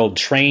an Emerald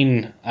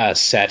train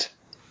set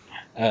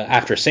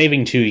after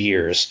saving 2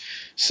 years.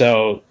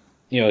 So,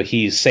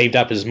 he saved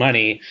up his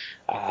money.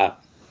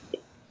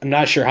 I'm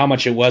not sure how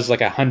much it was, like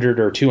 $100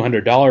 or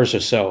 $200 or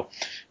so.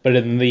 But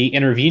in the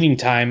intervening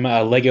time,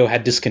 Lego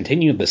had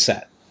discontinued the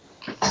set.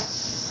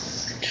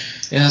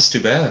 Yeah, that's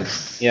too bad.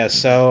 Yeah,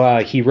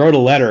 so he wrote a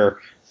letter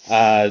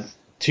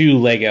to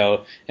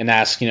Lego and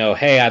asked,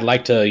 hey, I'd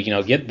like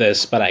to, get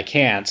this, but I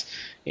can't,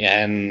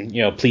 and,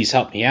 please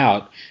help me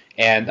out.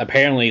 And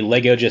apparently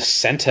Lego just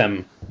sent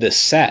him this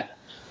set.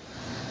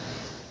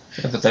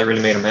 Yeah, but that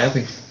really made him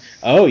happy.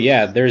 Oh,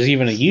 yeah, there's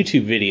even a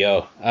YouTube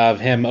video of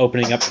him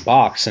opening up the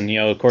box, and,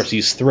 of course,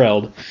 he's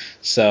thrilled.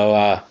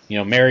 So,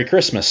 Merry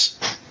Christmas.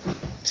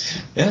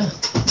 Yeah,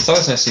 it's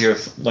always nice to hear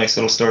nice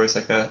little stories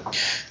like that.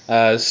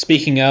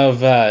 Speaking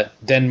of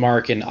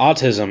Denmark and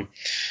autism,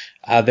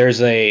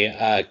 there's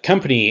a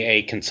company,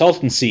 a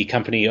consultancy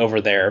company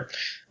over there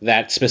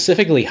that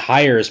specifically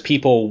hires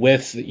people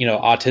with,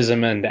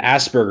 autism and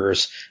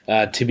Asperger's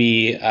to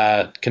be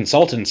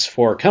consultants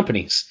for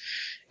companies.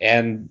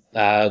 And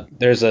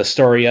there's a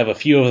story of a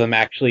few of them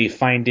actually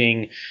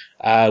finding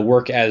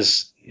work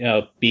as,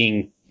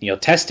 being,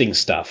 testing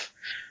stuff.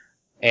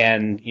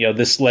 And,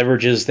 this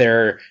leverages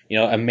their,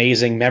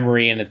 amazing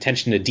memory and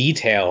attention to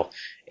detail.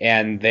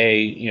 And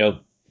they,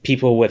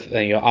 people with,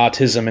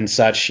 autism and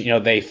such,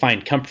 they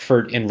find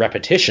comfort in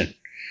repetition.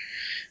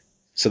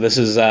 So this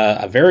is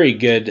a very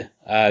good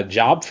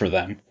job for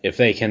them if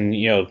they can,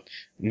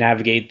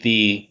 navigate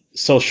the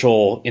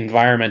social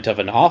environment of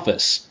an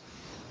office.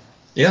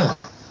 Yeah.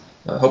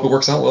 I hope it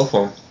works out well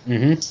for them.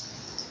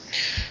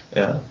 Mm-hmm.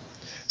 Yeah.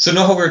 So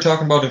know how we were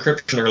talking about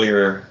encryption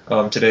earlier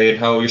today and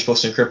how you're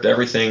supposed to encrypt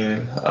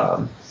everything.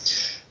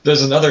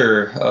 There's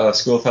another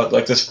school of thought,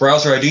 like this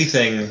browser ID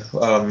thing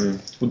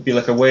would be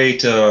like a way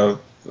to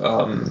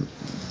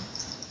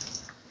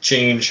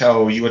change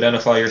how you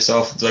identify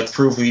yourself, like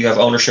prove you have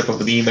ownership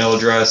of the email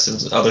address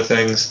and other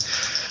things.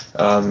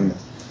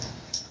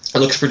 It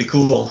looks pretty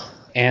cool.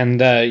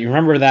 And you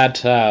remember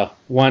that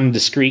one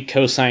discrete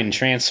cosine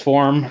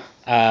transform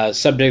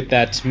subject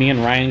that me and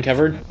Ryan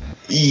covered?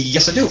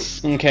 Yes, I do.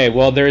 Okay,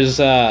 well, there's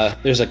a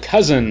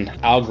cousin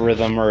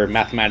algorithm or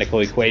mathematical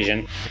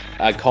equation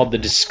called the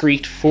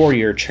discrete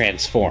Fourier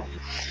transform.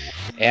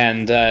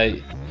 And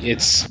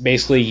it's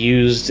basically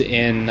used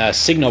in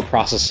signal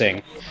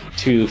processing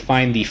to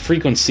find the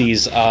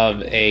frequencies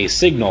of a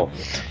signal.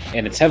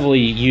 And it's heavily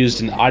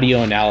used in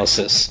audio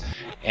analysis.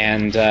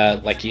 And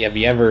have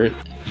you ever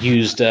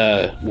used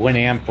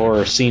Winamp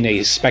or seen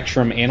a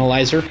spectrum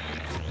analyzer?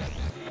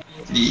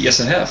 Yes,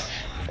 I have.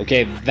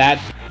 Okay,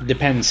 that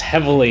depends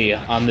heavily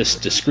on this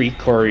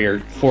discrete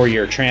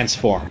Fourier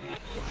transform.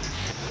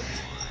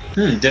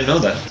 Didn't know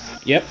that.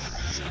 Yep.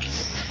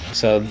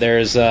 So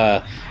there's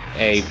a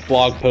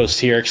blog post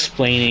here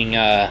explaining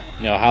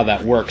how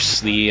that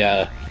works,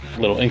 the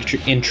little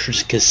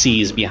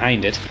intricacies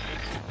behind it.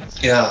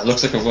 Yeah, it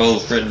looks like a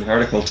well-written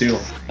article too.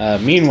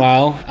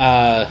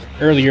 Meanwhile,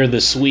 earlier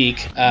this week,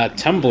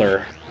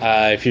 Tumblr,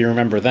 if you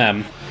remember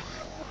them,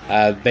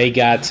 they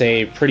got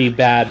a pretty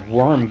bad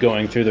worm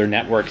going through their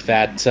network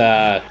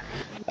that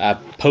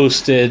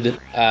posted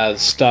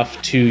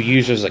stuff to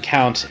users'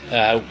 account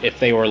if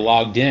they were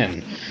logged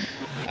in.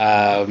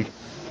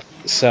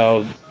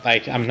 So,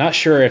 like, I'm not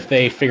sure if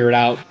they figured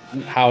out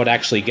how it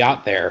actually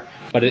got there,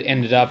 but it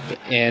ended up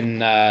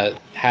in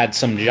had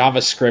some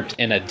JavaScript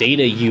in a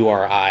data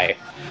URI.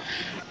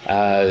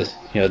 I've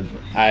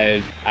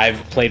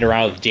played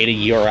around with data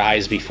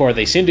URIs before.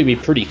 They seem to be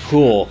pretty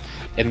cool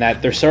in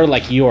that they're sort of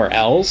like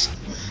URLs,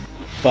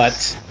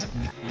 but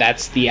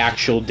that's the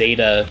actual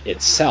data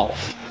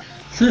itself.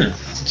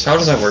 So how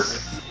does that work?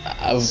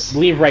 I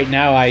believe right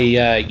now I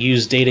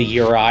use data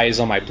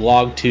URIs on my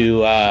blog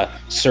to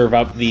serve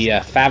up the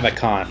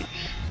favicon,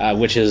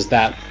 which is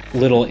that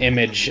little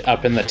image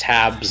up in the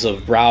tabs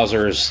of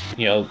browsers.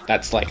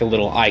 That's like a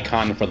little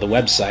icon for the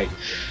website.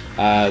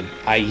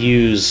 I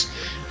use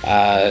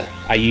data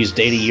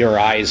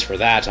URIs for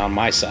that on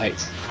my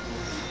site.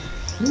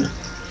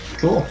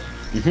 Cool.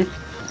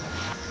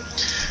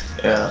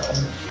 Yeah.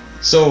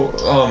 So,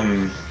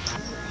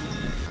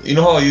 you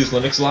know how I use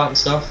Linux a lot and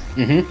stuff?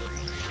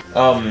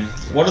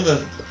 One of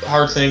the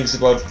hard things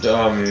about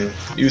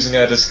using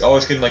that is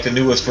always getting like the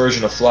newest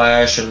version of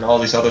Flash and all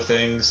these other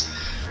things.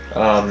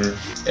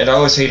 And I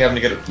always hate having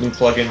to get new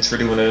plugins for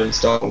doing it and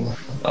stuff.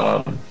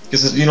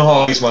 Because you know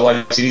how I use my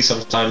live CD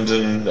sometimes,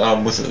 and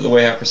with the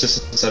way I have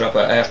persistence set up,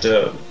 I have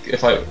to,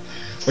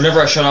 whenever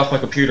I shut off my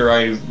computer,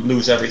 I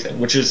lose everything,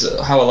 which is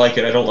how I like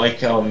it. I don't like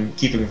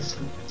keeping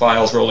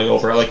files rolling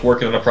over. I like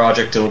working on a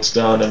project till it's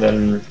done and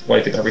then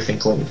wiping everything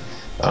clean.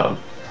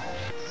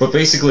 But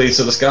basically,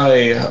 so this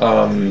guy,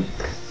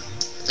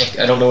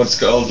 I don't know what it's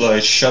called,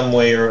 like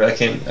Shumway, or I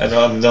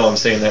know I'm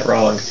saying that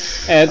wrong.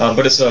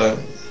 But it's a.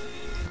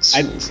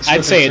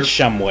 I'd say it's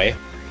Shumway.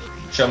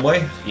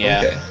 Shumway?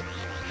 Yeah.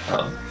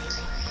 Okay.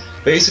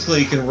 Basically,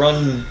 you can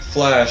run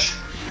Flash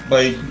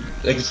by,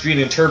 like, it's being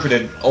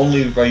interpreted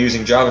only by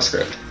using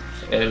JavaScript,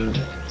 and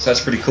so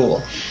that's pretty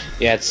cool.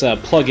 Yeah, it's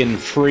plugin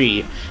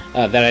free.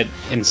 That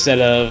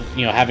instead of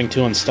having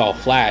to install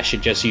Flash,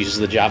 it just uses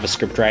the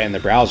JavaScript right in the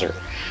browser.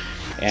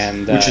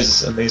 And which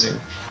is amazing.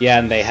 Yeah,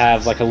 and they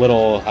have like a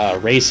little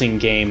racing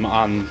game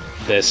on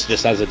this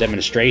just as a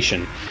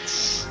demonstration,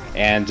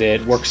 and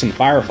it works in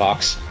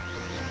Firefox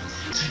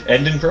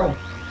and in Chrome.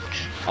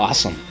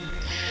 Awesome.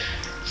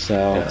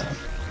 So, yeah.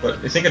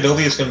 But you think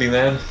Adobe is going to be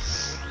mad?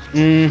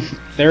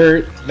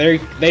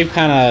 They've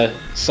kind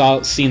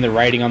of seen the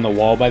writing on the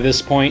wall by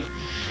this point,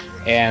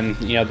 and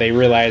they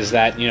realize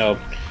that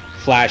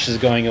Flash is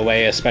going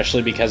away,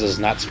 especially because it's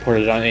not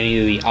supported on any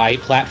of the i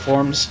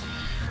platforms.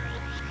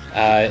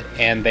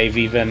 And they've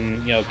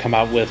even come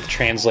out with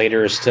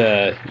translators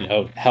to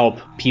help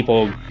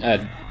people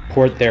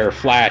port their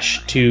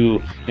Flash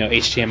to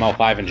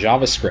HTML5 and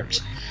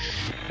JavaScript.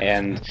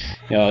 And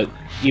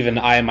even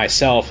I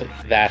myself,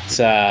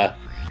 that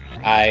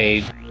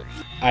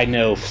I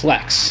know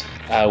Flex,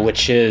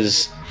 which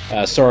is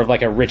sort of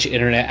like a rich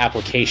internet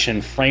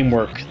application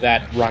framework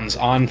that runs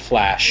on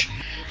Flash,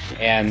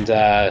 and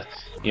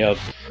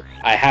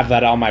I have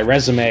that on my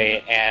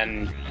resume,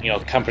 and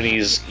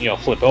companies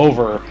flip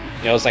over.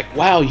 It's like,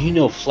 wow,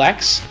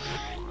 Flex,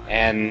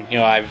 and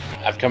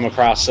I've come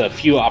across a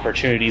few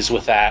opportunities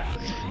with that.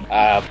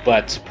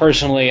 But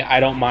personally, I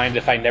don't mind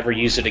if I never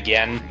use it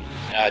again,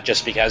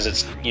 just because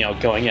it's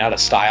going out of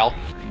style.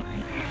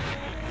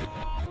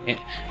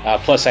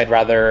 Plus, I'd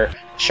rather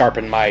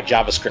sharpen my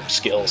JavaScript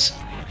skills.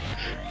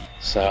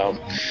 So,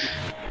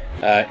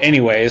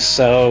 anyways,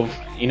 so.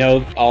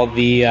 All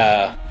the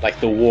like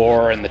the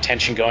war and the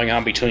tension going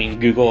on between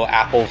Google,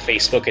 Apple,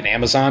 Facebook, and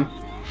Amazon.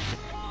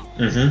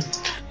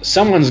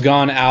 Someone's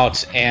gone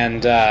out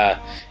and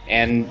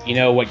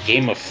what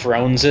Game of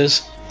Thrones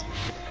is?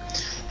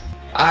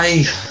 I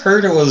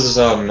heard it was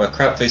a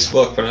crap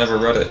Facebook, but I never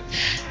read it.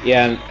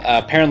 Yeah,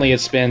 apparently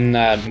it's been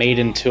made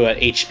into a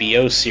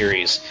HBO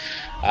series.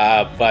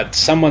 But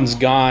someone's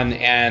gone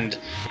and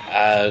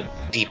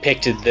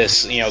depicted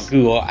this,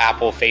 Google,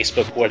 Apple,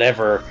 Facebook,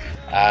 whatever,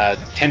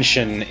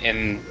 tension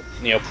and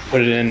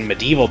put it in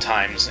medieval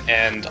times,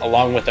 and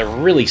along with a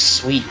really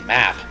sweet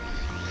map.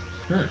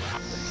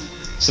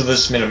 So they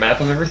just made a map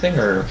of everything,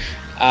 or?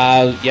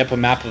 Yep, a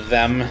map of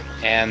them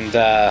and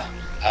a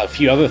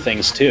few other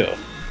things too,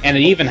 and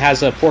it even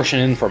has a portion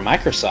in for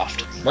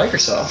Microsoft.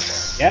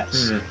 Microsoft.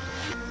 Yes.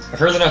 I've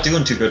heard they're not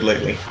doing too good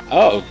lately.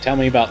 Oh, tell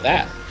me about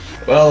that.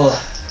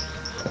 Well,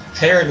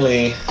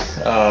 apparently,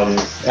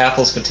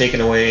 Apple's been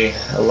taking away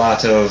a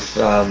lot of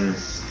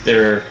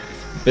their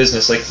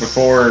business. Like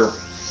before,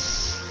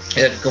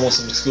 it had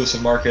almost an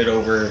exclusive market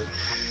over,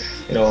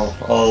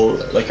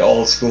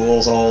 all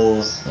schools,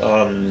 all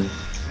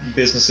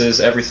businesses,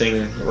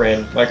 everything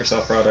ran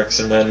Microsoft products,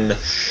 and then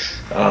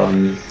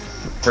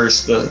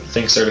first the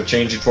things started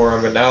changing for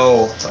them, but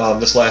now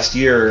this last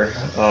year,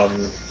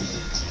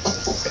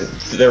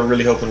 they were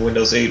really hoping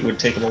Windows 8 would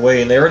take them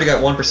away, and they already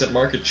got 1%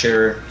 market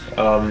share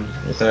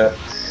with that.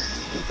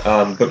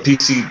 But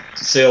PC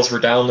sales were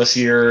down this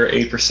year,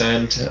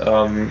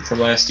 8% from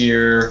last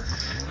year,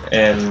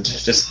 and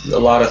just a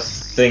lot of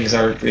things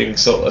aren't being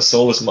sold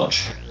as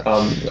much.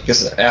 I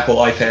guess Apple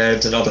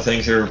iPads and other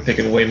things are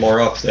picking way more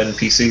up than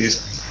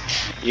PCs.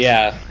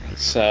 Yeah,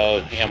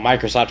 so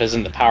Microsoft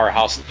isn't the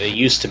powerhouse that they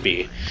used to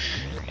be,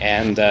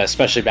 and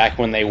especially back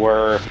when they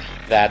were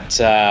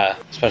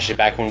especially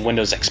back when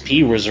Windows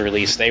XP was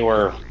released, they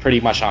were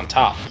pretty much on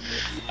top.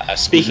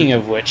 Speaking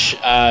of which,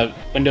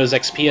 Windows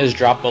XP has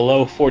dropped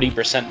below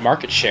 40%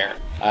 market share,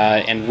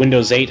 and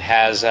Windows 8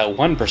 has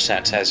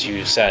 1%, as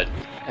you said.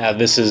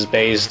 This is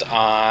based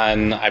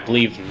on, I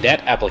believe,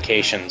 net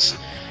applications.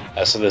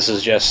 So this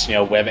is just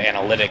web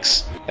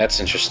analytics. That's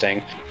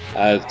interesting.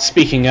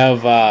 Speaking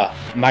of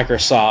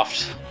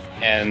Microsoft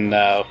and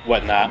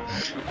whatnot,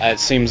 it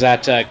seems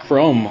that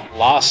Chrome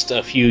lost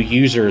a few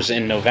users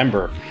in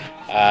November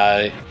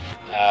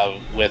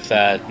with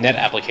net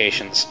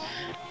applications.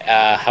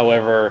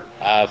 However,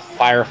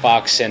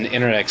 Firefox and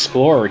Internet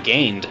Explorer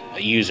gained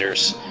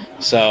users,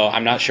 so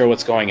I'm not sure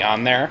what's going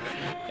on there.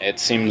 It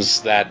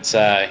seems that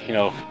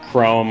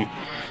Chrome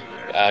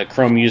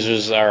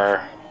users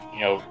are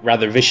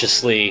rather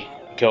viciously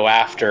go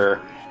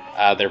after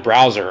their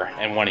browser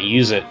and want to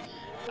use it,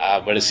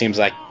 but it seems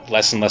like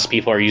less and less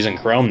people are using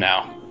Chrome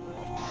now.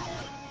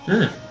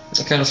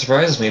 That kind of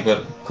surprises me,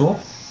 but cool.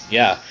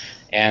 Yeah,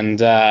 and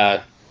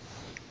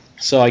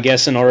so I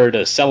guess in order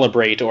to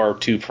celebrate or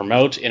to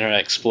promote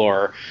Internet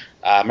Explorer,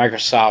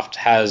 Microsoft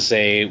has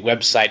a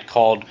website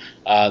called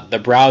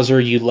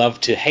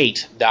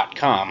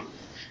thebrowseryoulovetohate.com,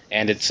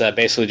 and it's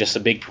basically just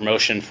a big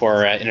promotion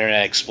for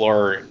Internet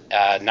Explorer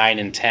 9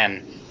 and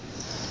 10.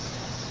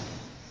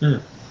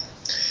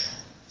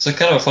 It's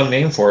kind of a fun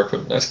name for it,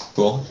 but that's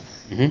cool.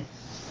 Mm-hmm.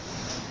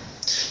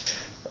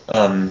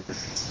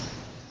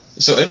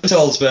 So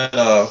Intel's been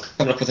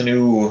coming up with a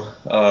new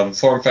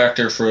form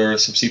factor for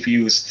some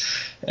CPUs,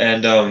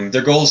 and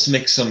their goal is to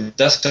make some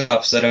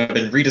desktops that have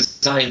been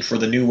redesigned for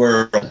the new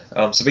world.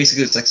 So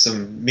basically, it's like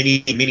some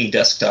mini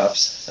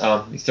desktops.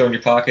 You throw in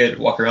your pocket,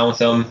 walk around with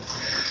them,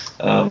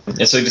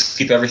 and so you just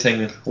keep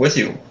everything with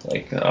you.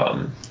 Like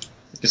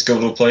just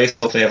go to a place,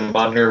 if they have a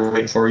monitor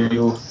waiting for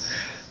you.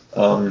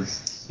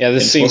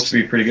 This seems supposed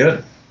to be pretty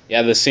good.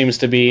 Yeah, this seems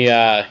to be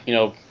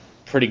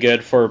pretty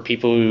good for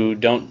people who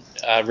don't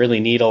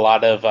really need a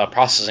lot of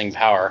processing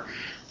power.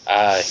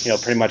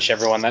 Pretty much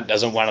everyone that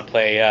doesn't want to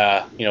play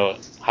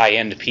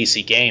high-end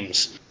PC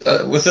games.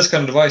 With this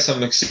kind of device,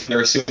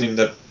 they're assuming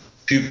that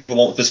people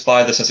won't just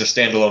buy this as a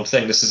standalone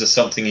thing. This is just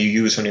something you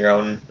use when you're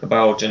out and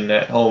about and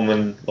at home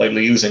and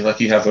lightly using.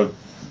 Like you have a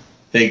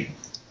big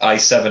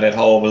i7 at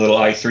home, a little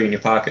i3 in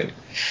your pocket.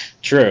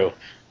 True.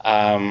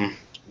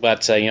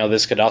 But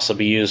this could also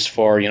be used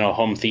for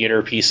home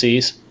theater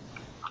PCs.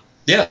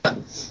 Yeah.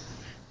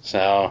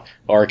 So,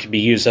 or it could be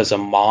used as a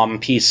mom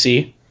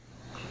PC.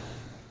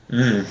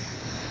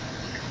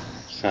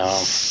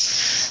 So,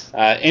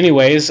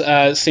 anyways,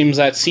 it seems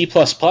that C++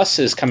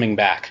 is coming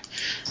back.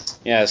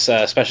 Yes,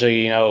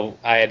 especially I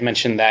had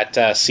mentioned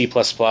that C++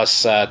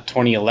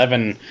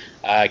 2011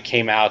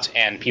 came out,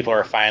 and people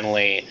are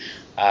finally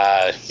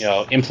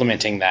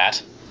implementing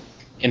that.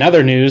 In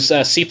other news,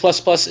 C++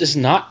 is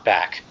not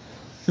back.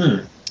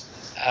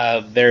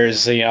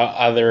 There's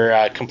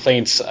other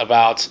complaints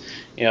about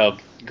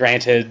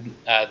granted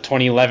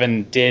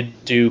 2011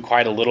 did do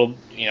quite a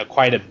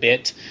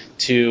bit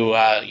to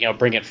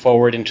bring it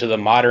forward into the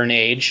modern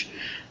age,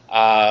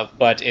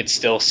 but it's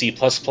still C++.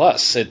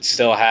 It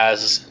still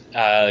has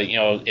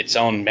its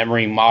own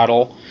memory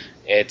model.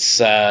 It's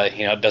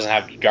it doesn't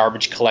have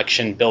garbage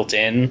collection built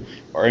in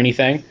or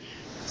anything,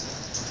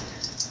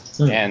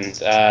 and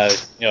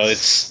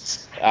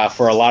it's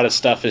for a lot of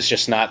stuff it's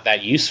just not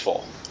that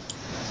useful.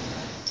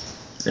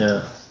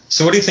 Yeah.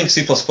 So what do you think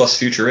C++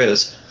 future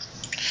is?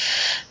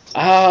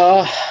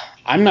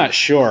 I'm not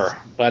sure,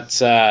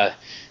 but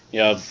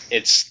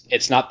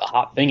it's not the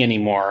hot thing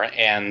anymore,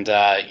 and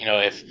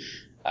if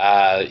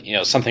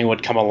something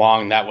would come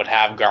along that would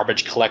have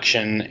garbage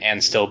collection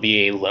and still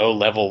be a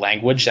low-level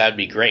language, that'd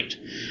be great.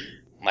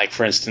 Like,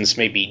 for instance,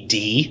 maybe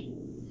D.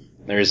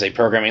 There's a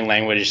programming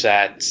language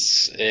that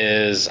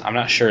is, I'm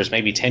not sure, is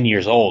maybe 10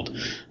 years old,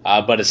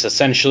 but it's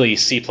essentially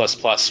C++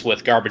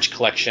 with garbage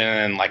collection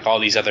and like all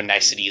these other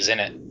niceties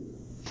in it.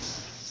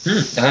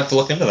 I have to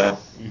look into that.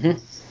 Mm-hmm.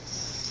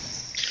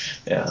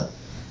 Yeah.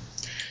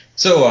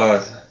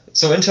 So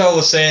Intel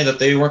was saying that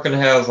they weren't going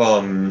to have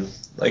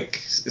like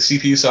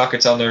CPU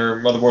sockets on their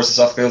motherboards and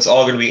stuff because it's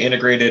all going to be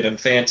integrated and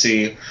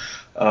fancy.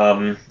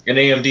 And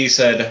AMD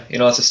said,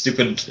 that's a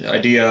stupid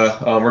idea.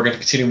 We're going to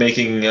continue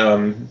making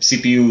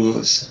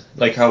CPUs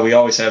like how we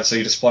always have. So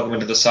you just plug them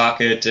into the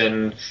socket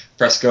and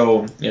press go,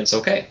 and it's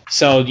okay.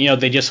 So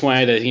they just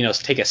wanted to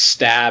take a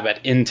stab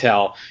at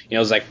Intel.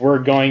 It's like we're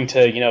going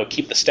to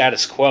keep the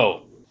status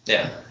quo.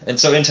 Yeah, and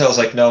so Intel's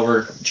like, no,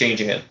 we're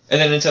changing it.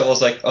 And then Intel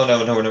was like, oh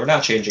no, we're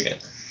not changing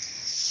it.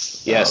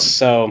 Yes.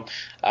 So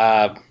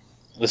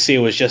let's see. It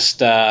was just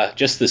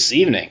this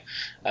evening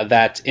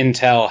that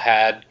Intel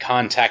had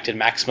contacted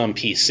Maximum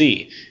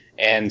PC,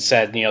 and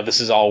said, this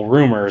is all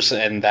rumors,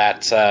 and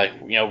that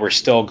we're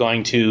still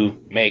going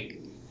to make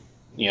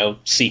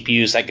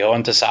CPUs that go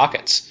into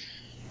sockets.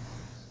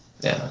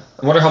 Yeah,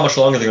 I wonder how much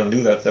longer they're going to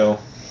do that, though.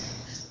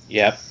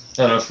 Yep. I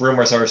don't know, if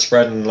rumors are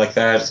spreading like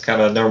that, it's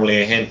kind of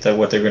normally a hint at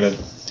what they're going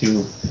to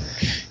do.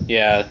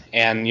 Yeah,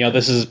 and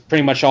this is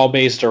pretty much all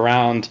based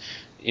around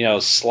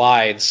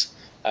slides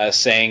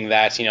saying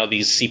that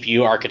these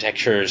CPU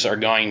architectures are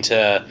going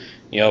to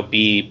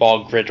be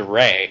ball grid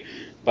array,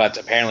 but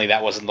apparently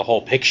that wasn't the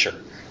whole picture.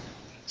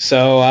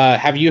 So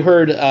have you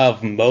heard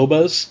of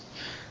MOBAs,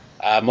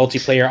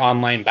 multiplayer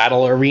online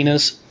battle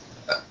arenas?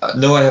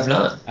 No, I have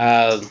not.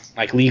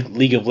 Like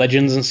League of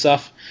Legends and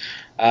stuff.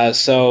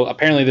 So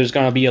apparently there's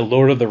going to be a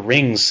Lord of the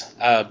Rings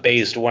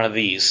based one of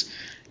these,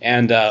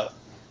 and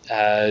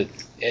this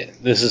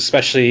is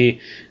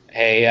especially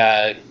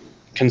a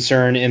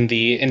concern in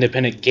the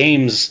independent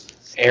games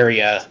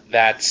area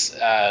that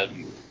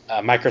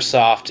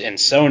Microsoft and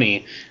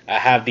Sony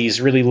have these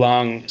really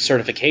long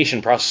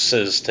certification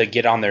processes to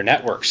get on their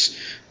networks,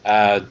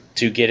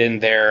 to get in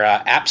their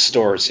app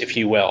stores, if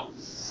you will.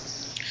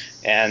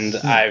 And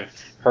I've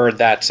heard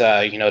that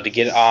to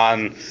get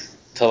on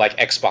to like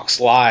Xbox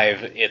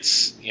Live,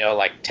 it's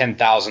like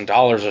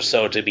 $10,000 or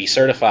so to be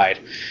certified.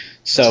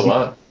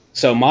 So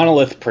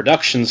Monolith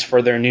Productions,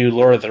 for their new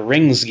Lord of the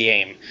Rings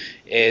game,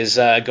 is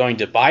going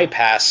to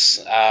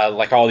bypass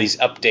like all these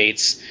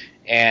updates,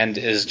 and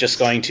is just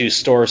going to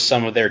store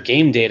some of their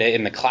game data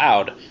in the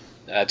cloud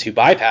to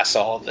bypass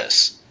all of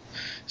this.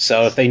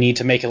 So if they need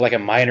to make it like a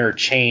minor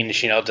change,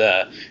 change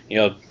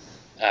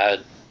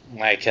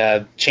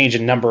a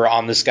number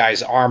on this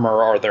guy's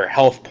armor or their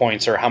health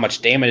points or how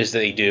much damage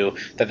they do,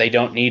 that they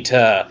don't need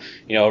to,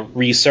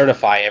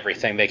 recertify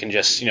everything. They can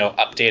just,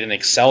 update an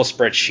Excel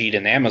spreadsheet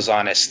in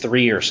Amazon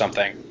S3 or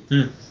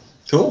something.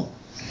 Cool.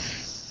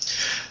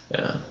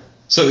 Yeah.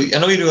 So I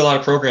know you do a lot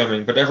of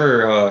programming, but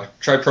ever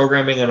try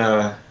programming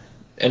on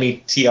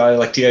any TI,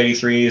 like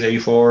TI-83s,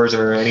 84s,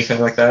 or anything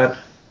like that?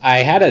 I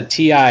had a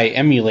TI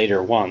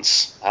emulator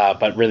once,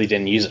 but really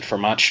didn't use it for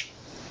much.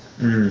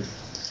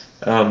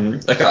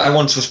 Like I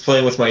once was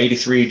playing with my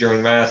 83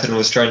 during math and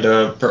was trying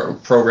to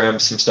program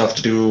some stuff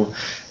to do,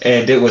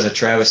 and it was a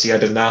travesty. I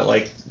did not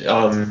like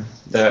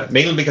that,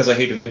 mainly because I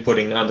hated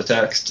inputting on the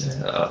text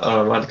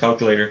on the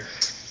calculator.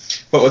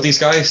 But what these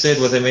guys did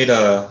was they made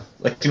the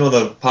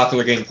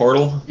popular game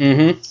Portal?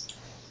 Mm-hmm.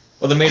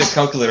 Well, they made a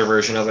calculator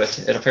version of it,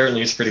 and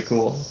apparently it's pretty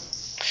cool.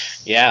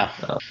 Yeah.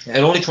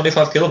 And only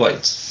 25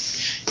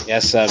 kilobytes.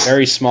 Yes,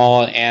 very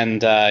small,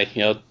 and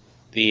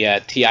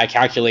the TI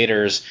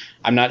calculators,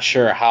 I'm not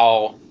sure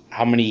how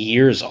many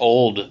years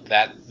old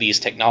that these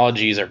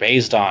technologies are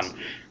based on,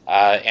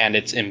 and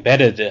it's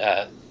embedded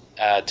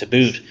to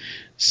boot.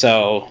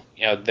 So,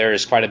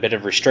 there's quite a bit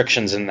of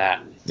restrictions in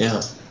that.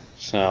 Yeah.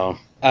 So,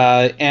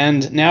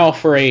 and now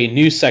for a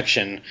new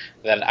section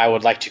that I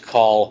would like to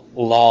call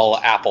LOL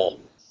Apple.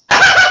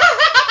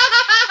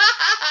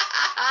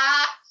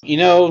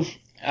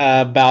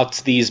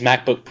 About these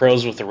MacBook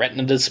Pros with the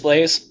Retina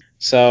displays.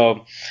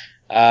 So,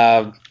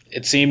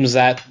 it seems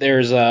that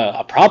there's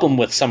a problem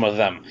with some of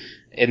them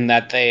in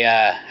that they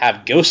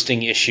have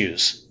ghosting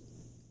issues.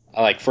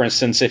 Like, for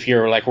instance, if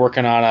you're like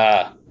working on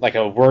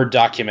a Word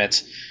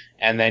document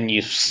and then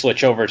you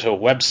switch over to a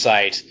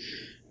website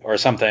or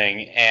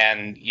something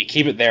and you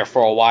keep it there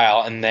for a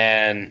while and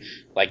then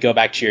like go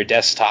back to your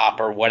desktop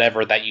or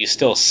whatever, that you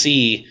still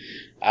see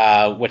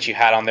what you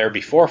had on there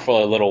before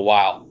for a little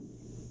while.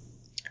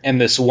 And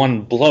this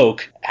one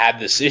bloke had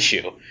this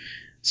issue.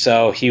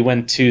 So he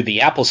went to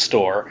the Apple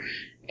store,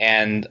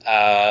 and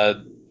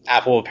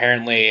Apple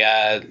apparently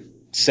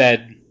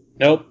said,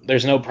 nope,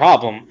 there's no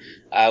problem.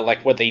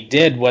 What they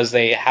did was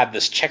they had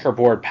this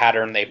checkerboard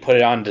pattern. They put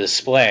it on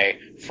display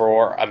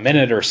for a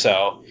minute or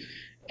so,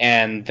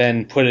 and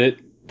then put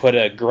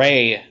a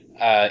gray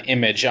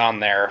image on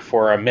there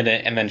for a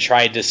minute, and then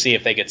tried to see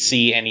if they could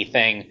see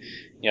anything,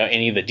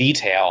 any of the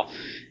detail.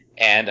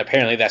 And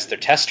apparently that's their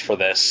test for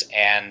this,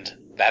 and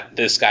that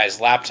this guy's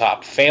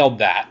laptop failed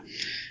that.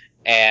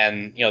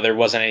 And, there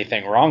wasn't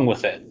anything wrong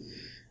with it.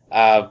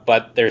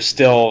 But there's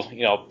still,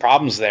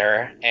 problems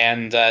there,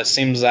 and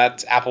seems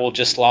that Apple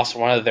just lost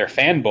one of their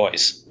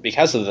fanboys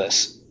because of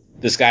this.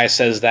 This guy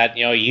says that,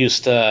 he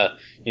used to,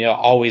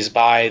 always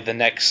buy the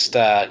next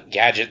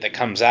gadget that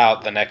comes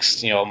out, the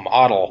next,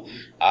 model,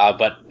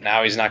 but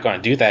now he's not going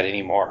to do that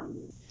anymore.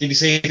 Did he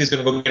say he's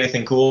going to go get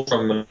anything cool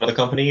from another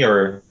company,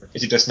 or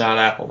is he just not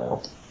Apple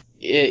now?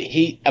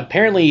 He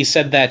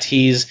said that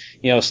he's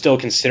still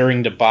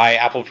considering to buy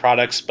Apple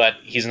products, but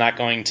he's not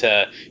going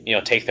to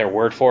take their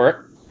word for it.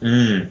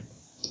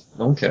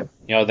 Okay.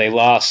 They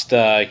lost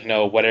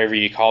whatever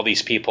you call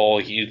these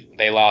people.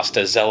 They lost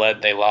a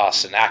zealot, they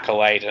lost an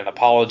acolyte, an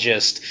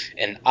apologist,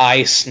 an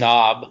eye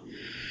snob,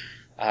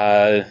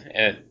 or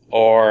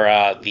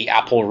the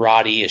Apple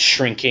Roddy is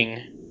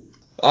shrinking.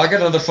 I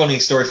got another funny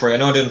story for you. I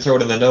know I didn't throw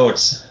it in the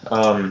notes.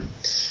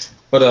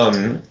 But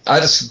I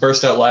just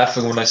burst out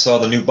laughing when I saw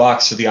the new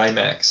box for the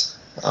iMacs.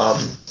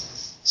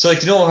 So,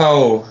 you know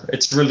how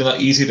it's really not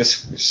easy to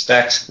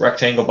stack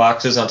rectangle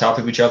boxes on top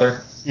of each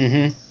other?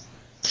 Mm-hmm.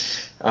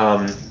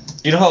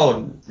 You know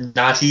how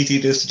not easy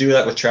it is to do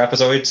that with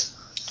trapezoids?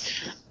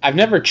 I've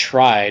never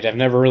tried. I've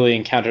never really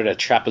encountered a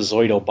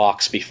trapezoidal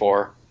box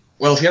before.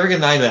 Well, if you ever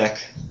get an iMac,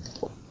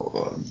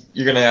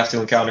 you're going to have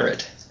to encounter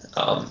it.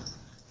 I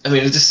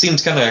mean, it just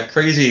seems kind of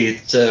crazy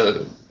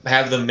to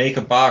have them make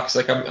a box.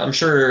 Like, I'm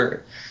sure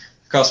it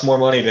costs more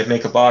money to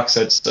make a box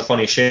that's a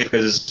funny shape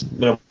because,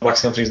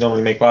 box companies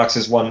normally make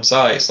boxes one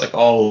size, like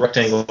all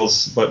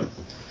rectangles, but I don't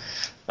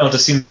know, it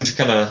just seems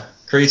kind of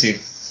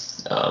crazy.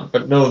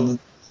 But no,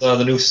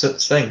 the new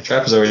thing,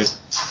 trapezoids.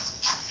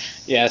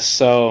 Yeah,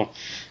 so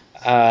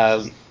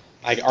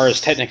like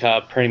Ars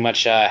Technica pretty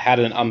much had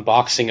an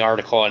unboxing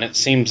article, and it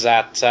seems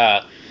that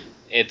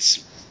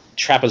it's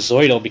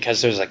trapezoidal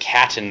because there's a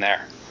cat in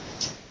there.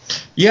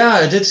 Yeah,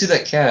 I did see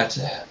that cat.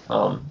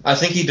 I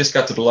think he just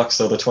got the deluxe,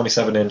 though, the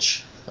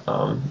 27-inch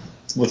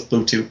with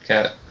Bluetooth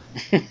cat.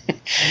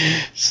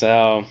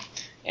 So,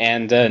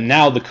 and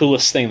now the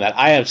coolest thing that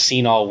I have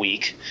seen all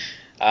week,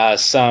 I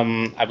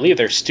believe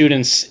they're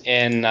students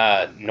in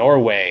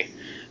Norway,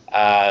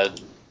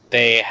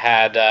 they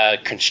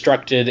had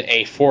constructed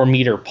a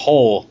 4-meter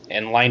pole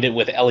and lined it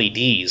with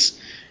LEDs,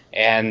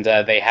 and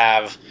they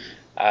have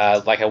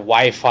like a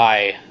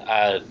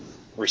Wi-Fi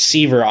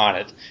receiver on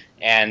it,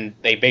 and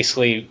they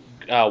basically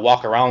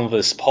walk around with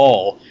this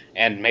pole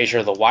and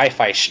measure the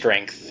Wi-Fi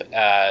strength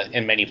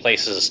in many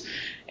places,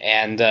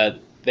 and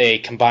they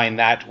combine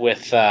that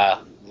with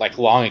like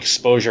long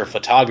exposure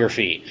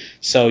photography,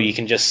 so you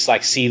can just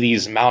like see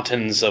these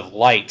mountains of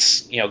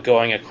lights,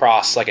 going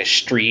across like a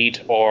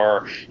street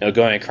or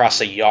going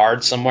across a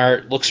yard somewhere.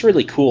 It looks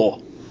really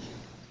cool.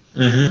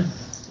 Mm-hmm.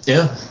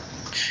 Yeah.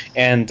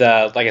 And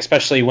like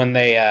especially when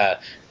they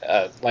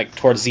like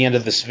towards the end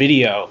of this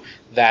video,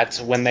 that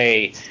when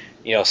they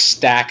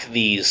stack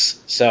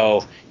these,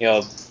 so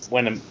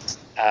when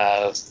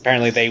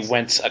apparently they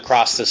went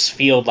across this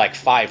field like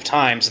 5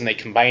 times and they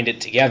combined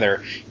it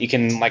together, you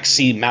can like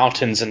see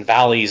mountains and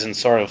valleys in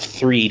sort of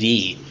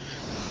 3D.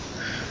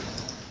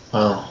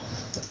 Wow,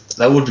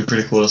 that would be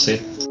pretty cool to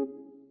see.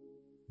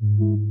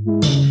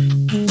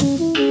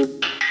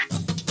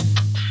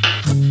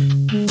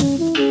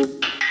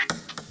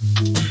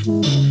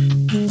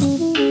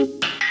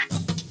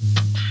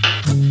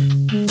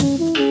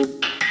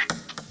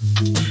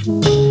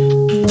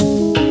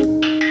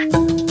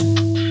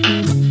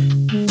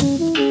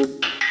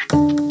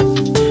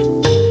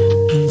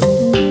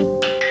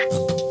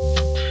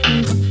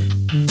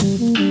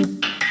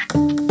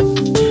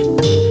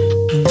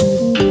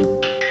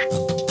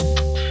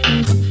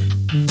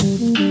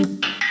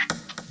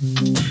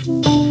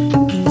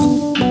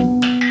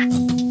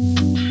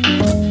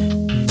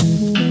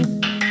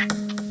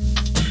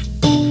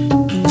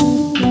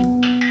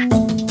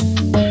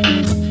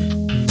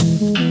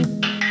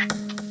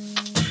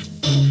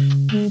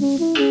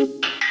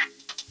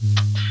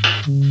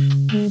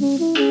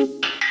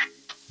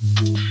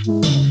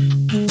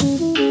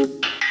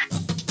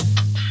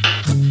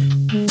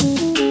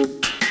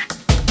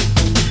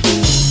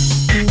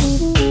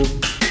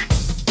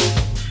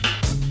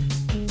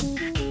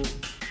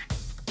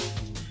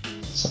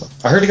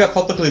 I heard he got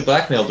publicly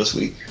blackmailed this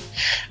week.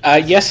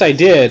 Yes, I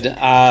did.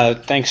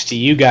 Thanks to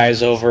you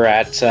guys over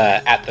at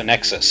the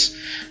Nexus.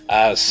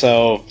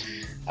 So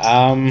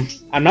I'm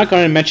not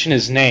going to mention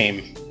his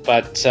name,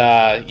 but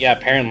yeah,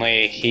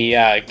 apparently he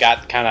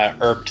got kind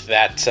of irked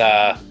that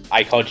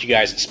I called you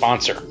guys a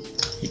sponsor.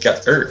 He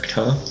got irked,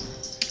 huh?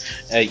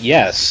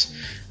 Yes.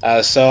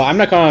 So I'm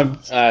not going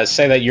to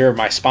say that you're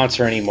my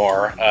sponsor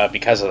anymore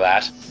because of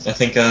that. I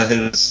think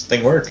his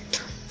thing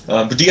worked.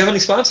 But do you have any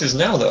sponsors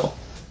now, though?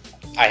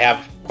 I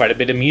have quite a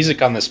bit of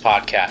music on this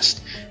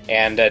podcast,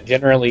 and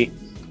generally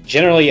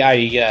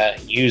I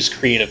use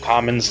Creative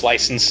Commons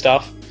licensed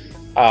stuff,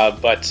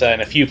 but in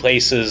a few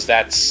places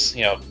that's,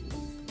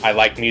 I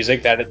like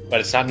music, but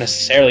it's not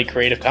necessarily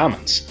Creative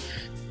Commons.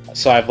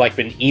 So I've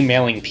been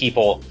emailing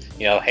people,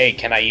 hey,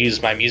 can I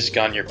use my music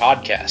on your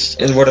podcast?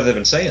 And what have they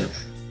been saying?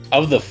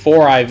 Of the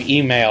 4 I've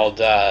emailed,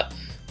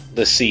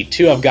 let's see,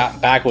 2 have gotten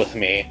back with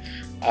me.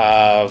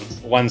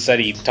 One said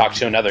he talked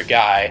to another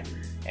guy,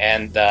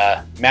 and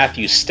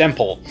Matthew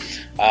Stemple,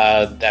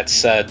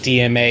 that's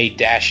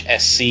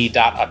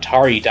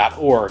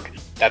dma-sc.atari.org.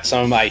 That's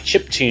some of my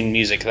chiptune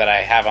music that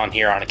I have on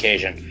here on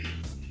occasion.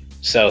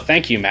 So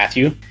thank you,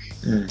 Matthew.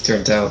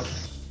 Turns out.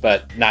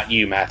 But not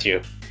you,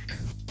 Matthew.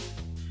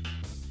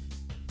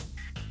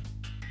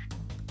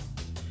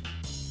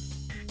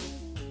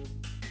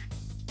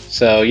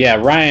 So yeah,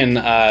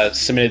 Ryan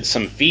submitted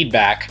some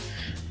feedback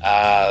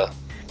of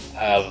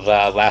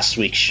last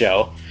week's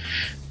show.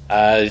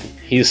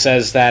 He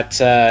says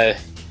that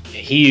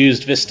he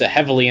used Vista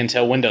heavily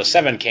until Windows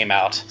 7 came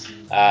out.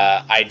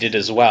 I did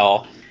as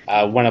well.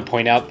 I want to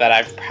point out that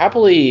I've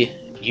probably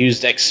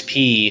used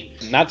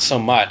XP not so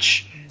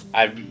much.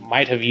 I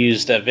might have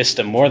used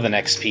Vista more than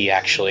XP,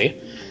 actually.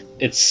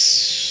 It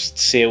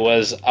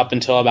was up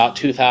until about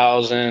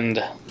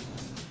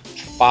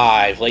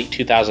 2005, late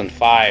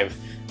 2005,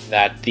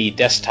 that the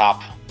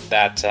desktop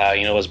that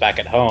was back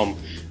at home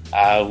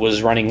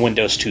was running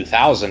Windows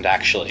 2000,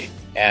 actually.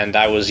 and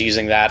I was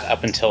using that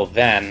up until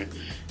then.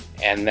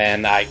 And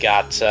then I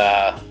got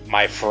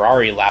my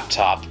Ferrari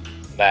laptop,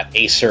 that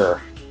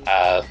Acer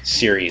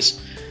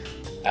series,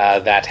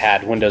 that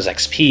had Windows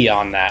XP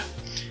on that.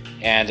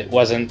 And it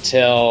wasn't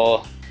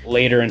until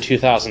later in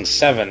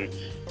 2007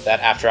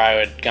 that after I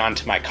had gone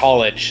to my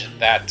college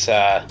that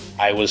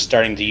I was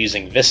starting to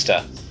using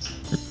Vista.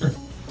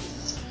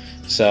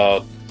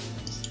 So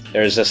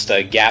there's just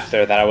a gap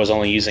there that I was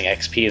only using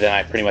XP, then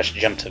I pretty much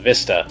jumped to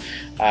Vista,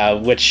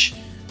 which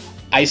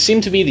I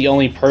seem to be the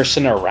only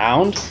person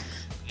around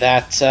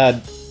that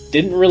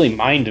didn't really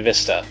mind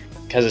Vista,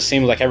 because it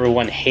seemed like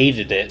everyone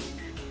hated it,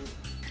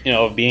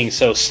 being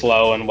so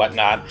slow and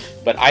whatnot.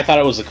 But I thought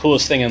it was the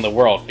coolest thing in the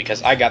world,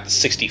 because I got the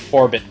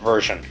 64-bit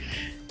version,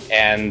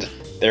 and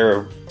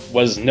there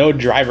was no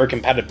driver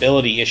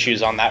compatibility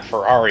issues on that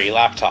Ferrari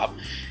laptop,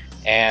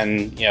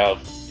 and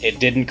it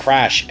didn't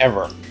crash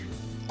ever.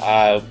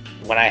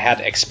 When I had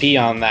XP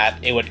on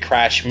that, it would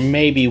crash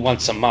maybe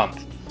once a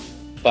month,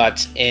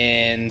 but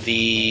in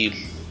the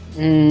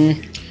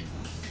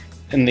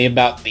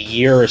about the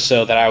year or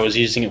so that I was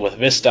using it with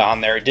Vista on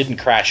there, it didn't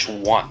crash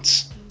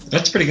once.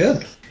 That's pretty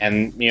good.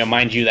 And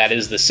mind you, that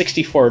is the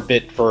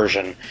 64-bit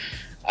version,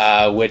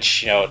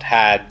 which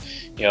had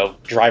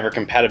driver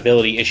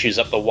compatibility issues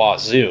up the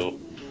wazoo.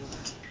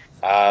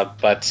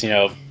 But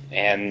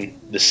and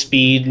the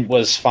speed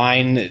was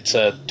fine. It's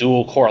a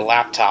dual-core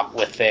laptop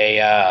with they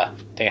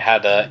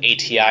had a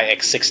ATI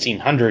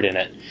X1600 in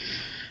it,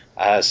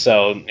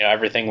 so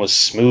everything was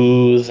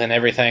smooth and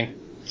everything.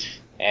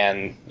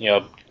 And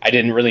I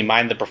didn't really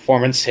mind the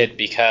performance hit,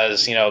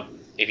 because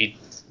if you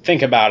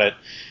think about it,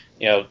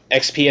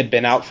 XP had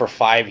been out for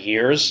 5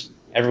 years.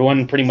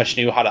 Everyone pretty much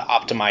knew how to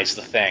optimize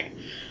the thing.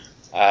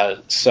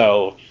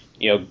 So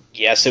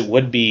yes, it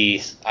would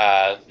be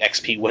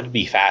XP would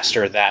be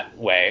faster that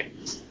way.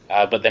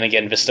 But then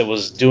again, Vista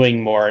was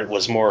doing more. It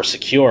was more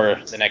secure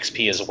than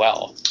XP as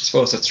well. I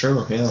suppose that's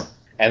true, yeah.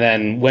 And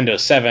then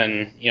Windows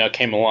 7,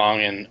 came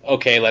along, and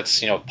okay,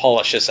 let's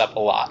polish this up a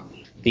lot.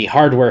 The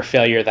hardware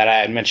failure that I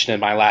had mentioned in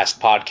my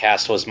last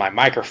podcast was my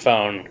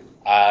microphone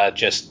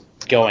just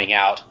going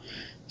out.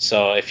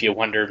 So if you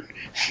wondered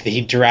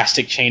the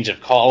drastic change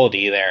of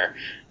quality there,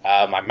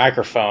 my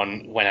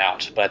microphone went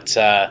out. But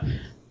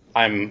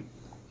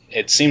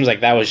it seems like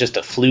that was just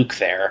a fluke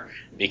there,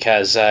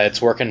 because it's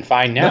working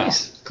fine now.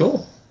 Nice,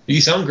 cool.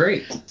 You sound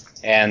great.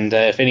 And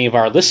if any of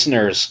our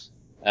listeners,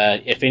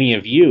 if any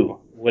of you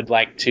would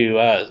like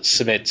to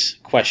submit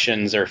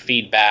questions or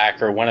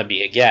feedback or want to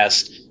be a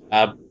guest,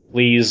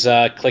 please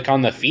click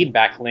on the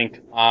feedback link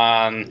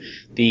on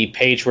the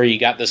page where you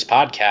got this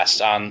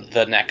podcast on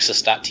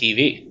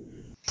thenexus.tv.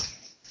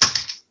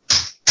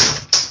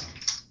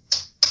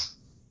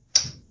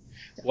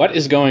 What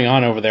is going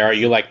on over there? Are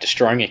you,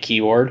 destroying a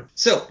keyboard?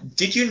 So,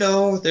 did you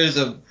know there's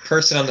a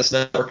person on this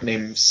network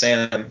named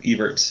Sam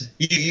Eberts?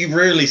 You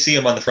rarely see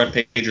him on the front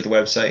page of the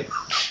website.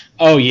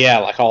 Oh,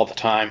 yeah, all the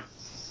time.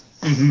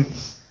 Mm-hmm.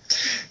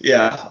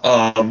 Yeah.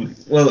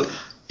 Well,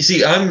 you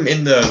see, I'm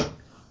in the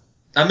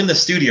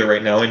studio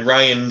right now, and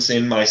Ryan's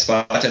in my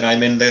spot, and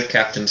I'm in the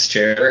captain's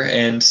chair,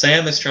 and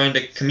Sam is trying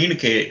to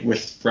communicate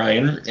with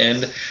Ryan,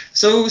 and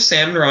so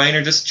Sam and Ryan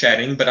are just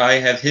chatting, but I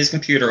have his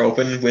computer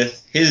open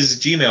with his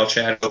Gmail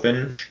chat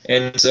open,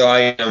 and so I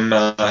am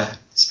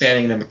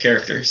spamming them with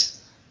characters.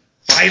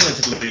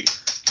 Violently.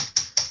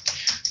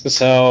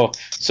 So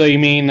you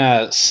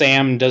mean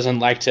Sam doesn't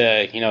like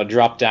to,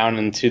 drop down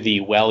into the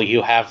well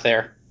you have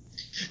there?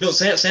 No,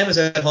 Sam is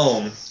at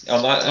home.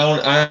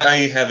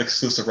 I have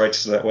exclusive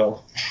rights to that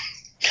well.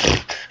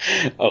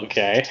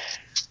 Okay.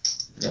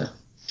 Yeah,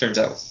 turns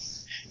out.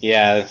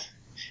 Yeah,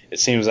 it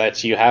seems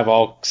that you have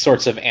all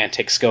sorts of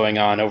antics going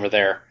on over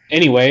there.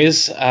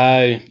 Anyways,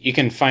 you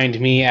can find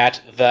me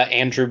at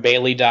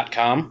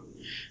theandrewbailey.com.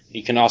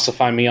 You can also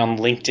find me on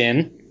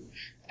LinkedIn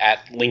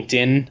at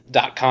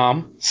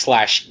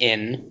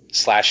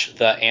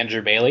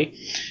linkedin.com/in/theandrewbailey.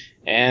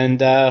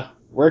 And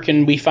where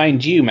can we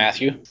find you,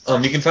 Matthew?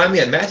 You can find me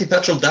at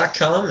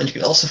MatthewPetrol.com, and you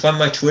can also find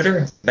my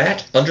Twitter,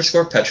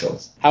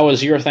 Matt_Petrol. How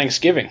was your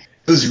Thanksgiving?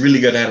 It was really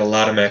good. I had a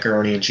lot of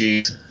macaroni and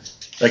cheese.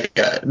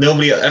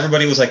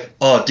 Everybody was like,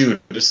 "Oh, dude,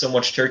 there's so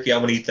much turkey,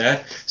 I'm gonna eat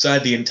that." So I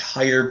had the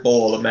entire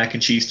bowl of mac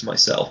and cheese to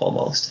myself,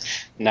 almost.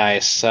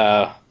 Nice.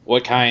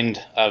 What kind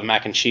of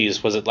mac and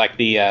cheese? Was it like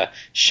the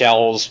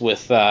shells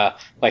with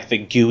like the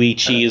gooey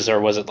cheese, or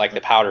was it like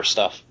the powder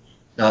stuff?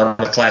 No,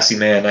 I'm a classy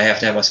man. I have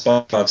to have my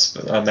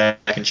SpongeBob mac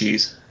and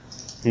cheese.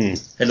 Had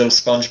little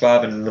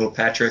SpongeBob and little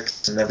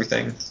Patrick's and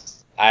everything.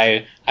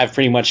 I've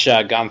pretty much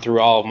gone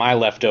through all of my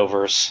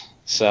leftovers,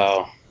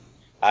 so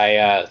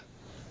the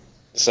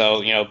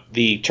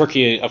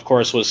turkey, of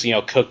course, was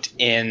cooked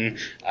in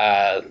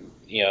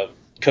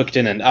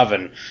an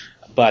oven,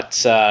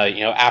 but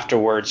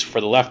afterwards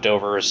for the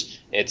leftovers,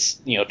 it's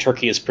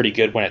turkey is pretty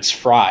good when it's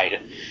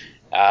fried.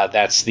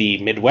 That's the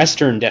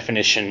Midwestern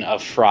definition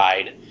of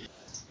fried.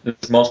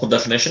 There's multiple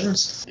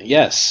definitions?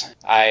 Yes.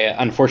 I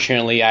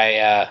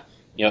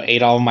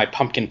ate all of my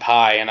pumpkin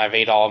pie, and I've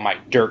ate all of my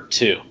dirt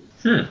too.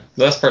 The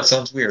last part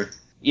sounds weird.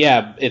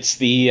 Yeah, it's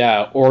the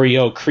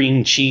Oreo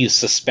cream cheese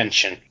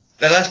suspension.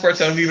 That last part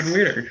sounds even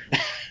weirder.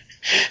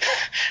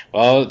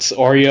 Well, it's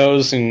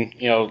Oreos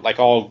and, like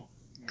all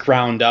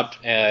ground up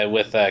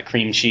with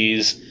cream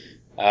cheese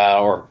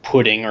or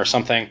pudding or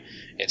something.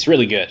 It's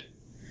really good.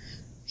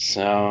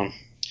 So,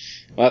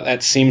 well,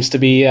 that seems to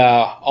be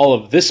all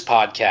of this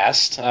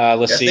podcast.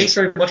 Let's see. Thanks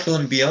very much for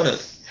letting me be on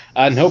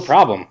it. No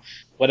problem.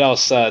 What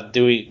else did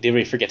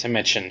we forget to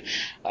mention?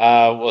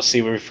 We'll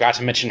see. We forgot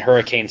to mention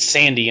Hurricane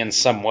Sandy in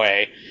some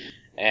way.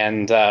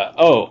 And,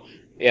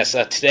 yes,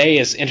 today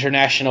is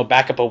International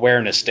Backup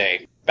Awareness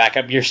Day. Back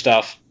up your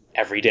stuff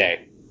every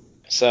day.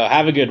 So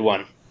have a good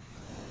one.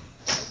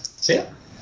 See ya.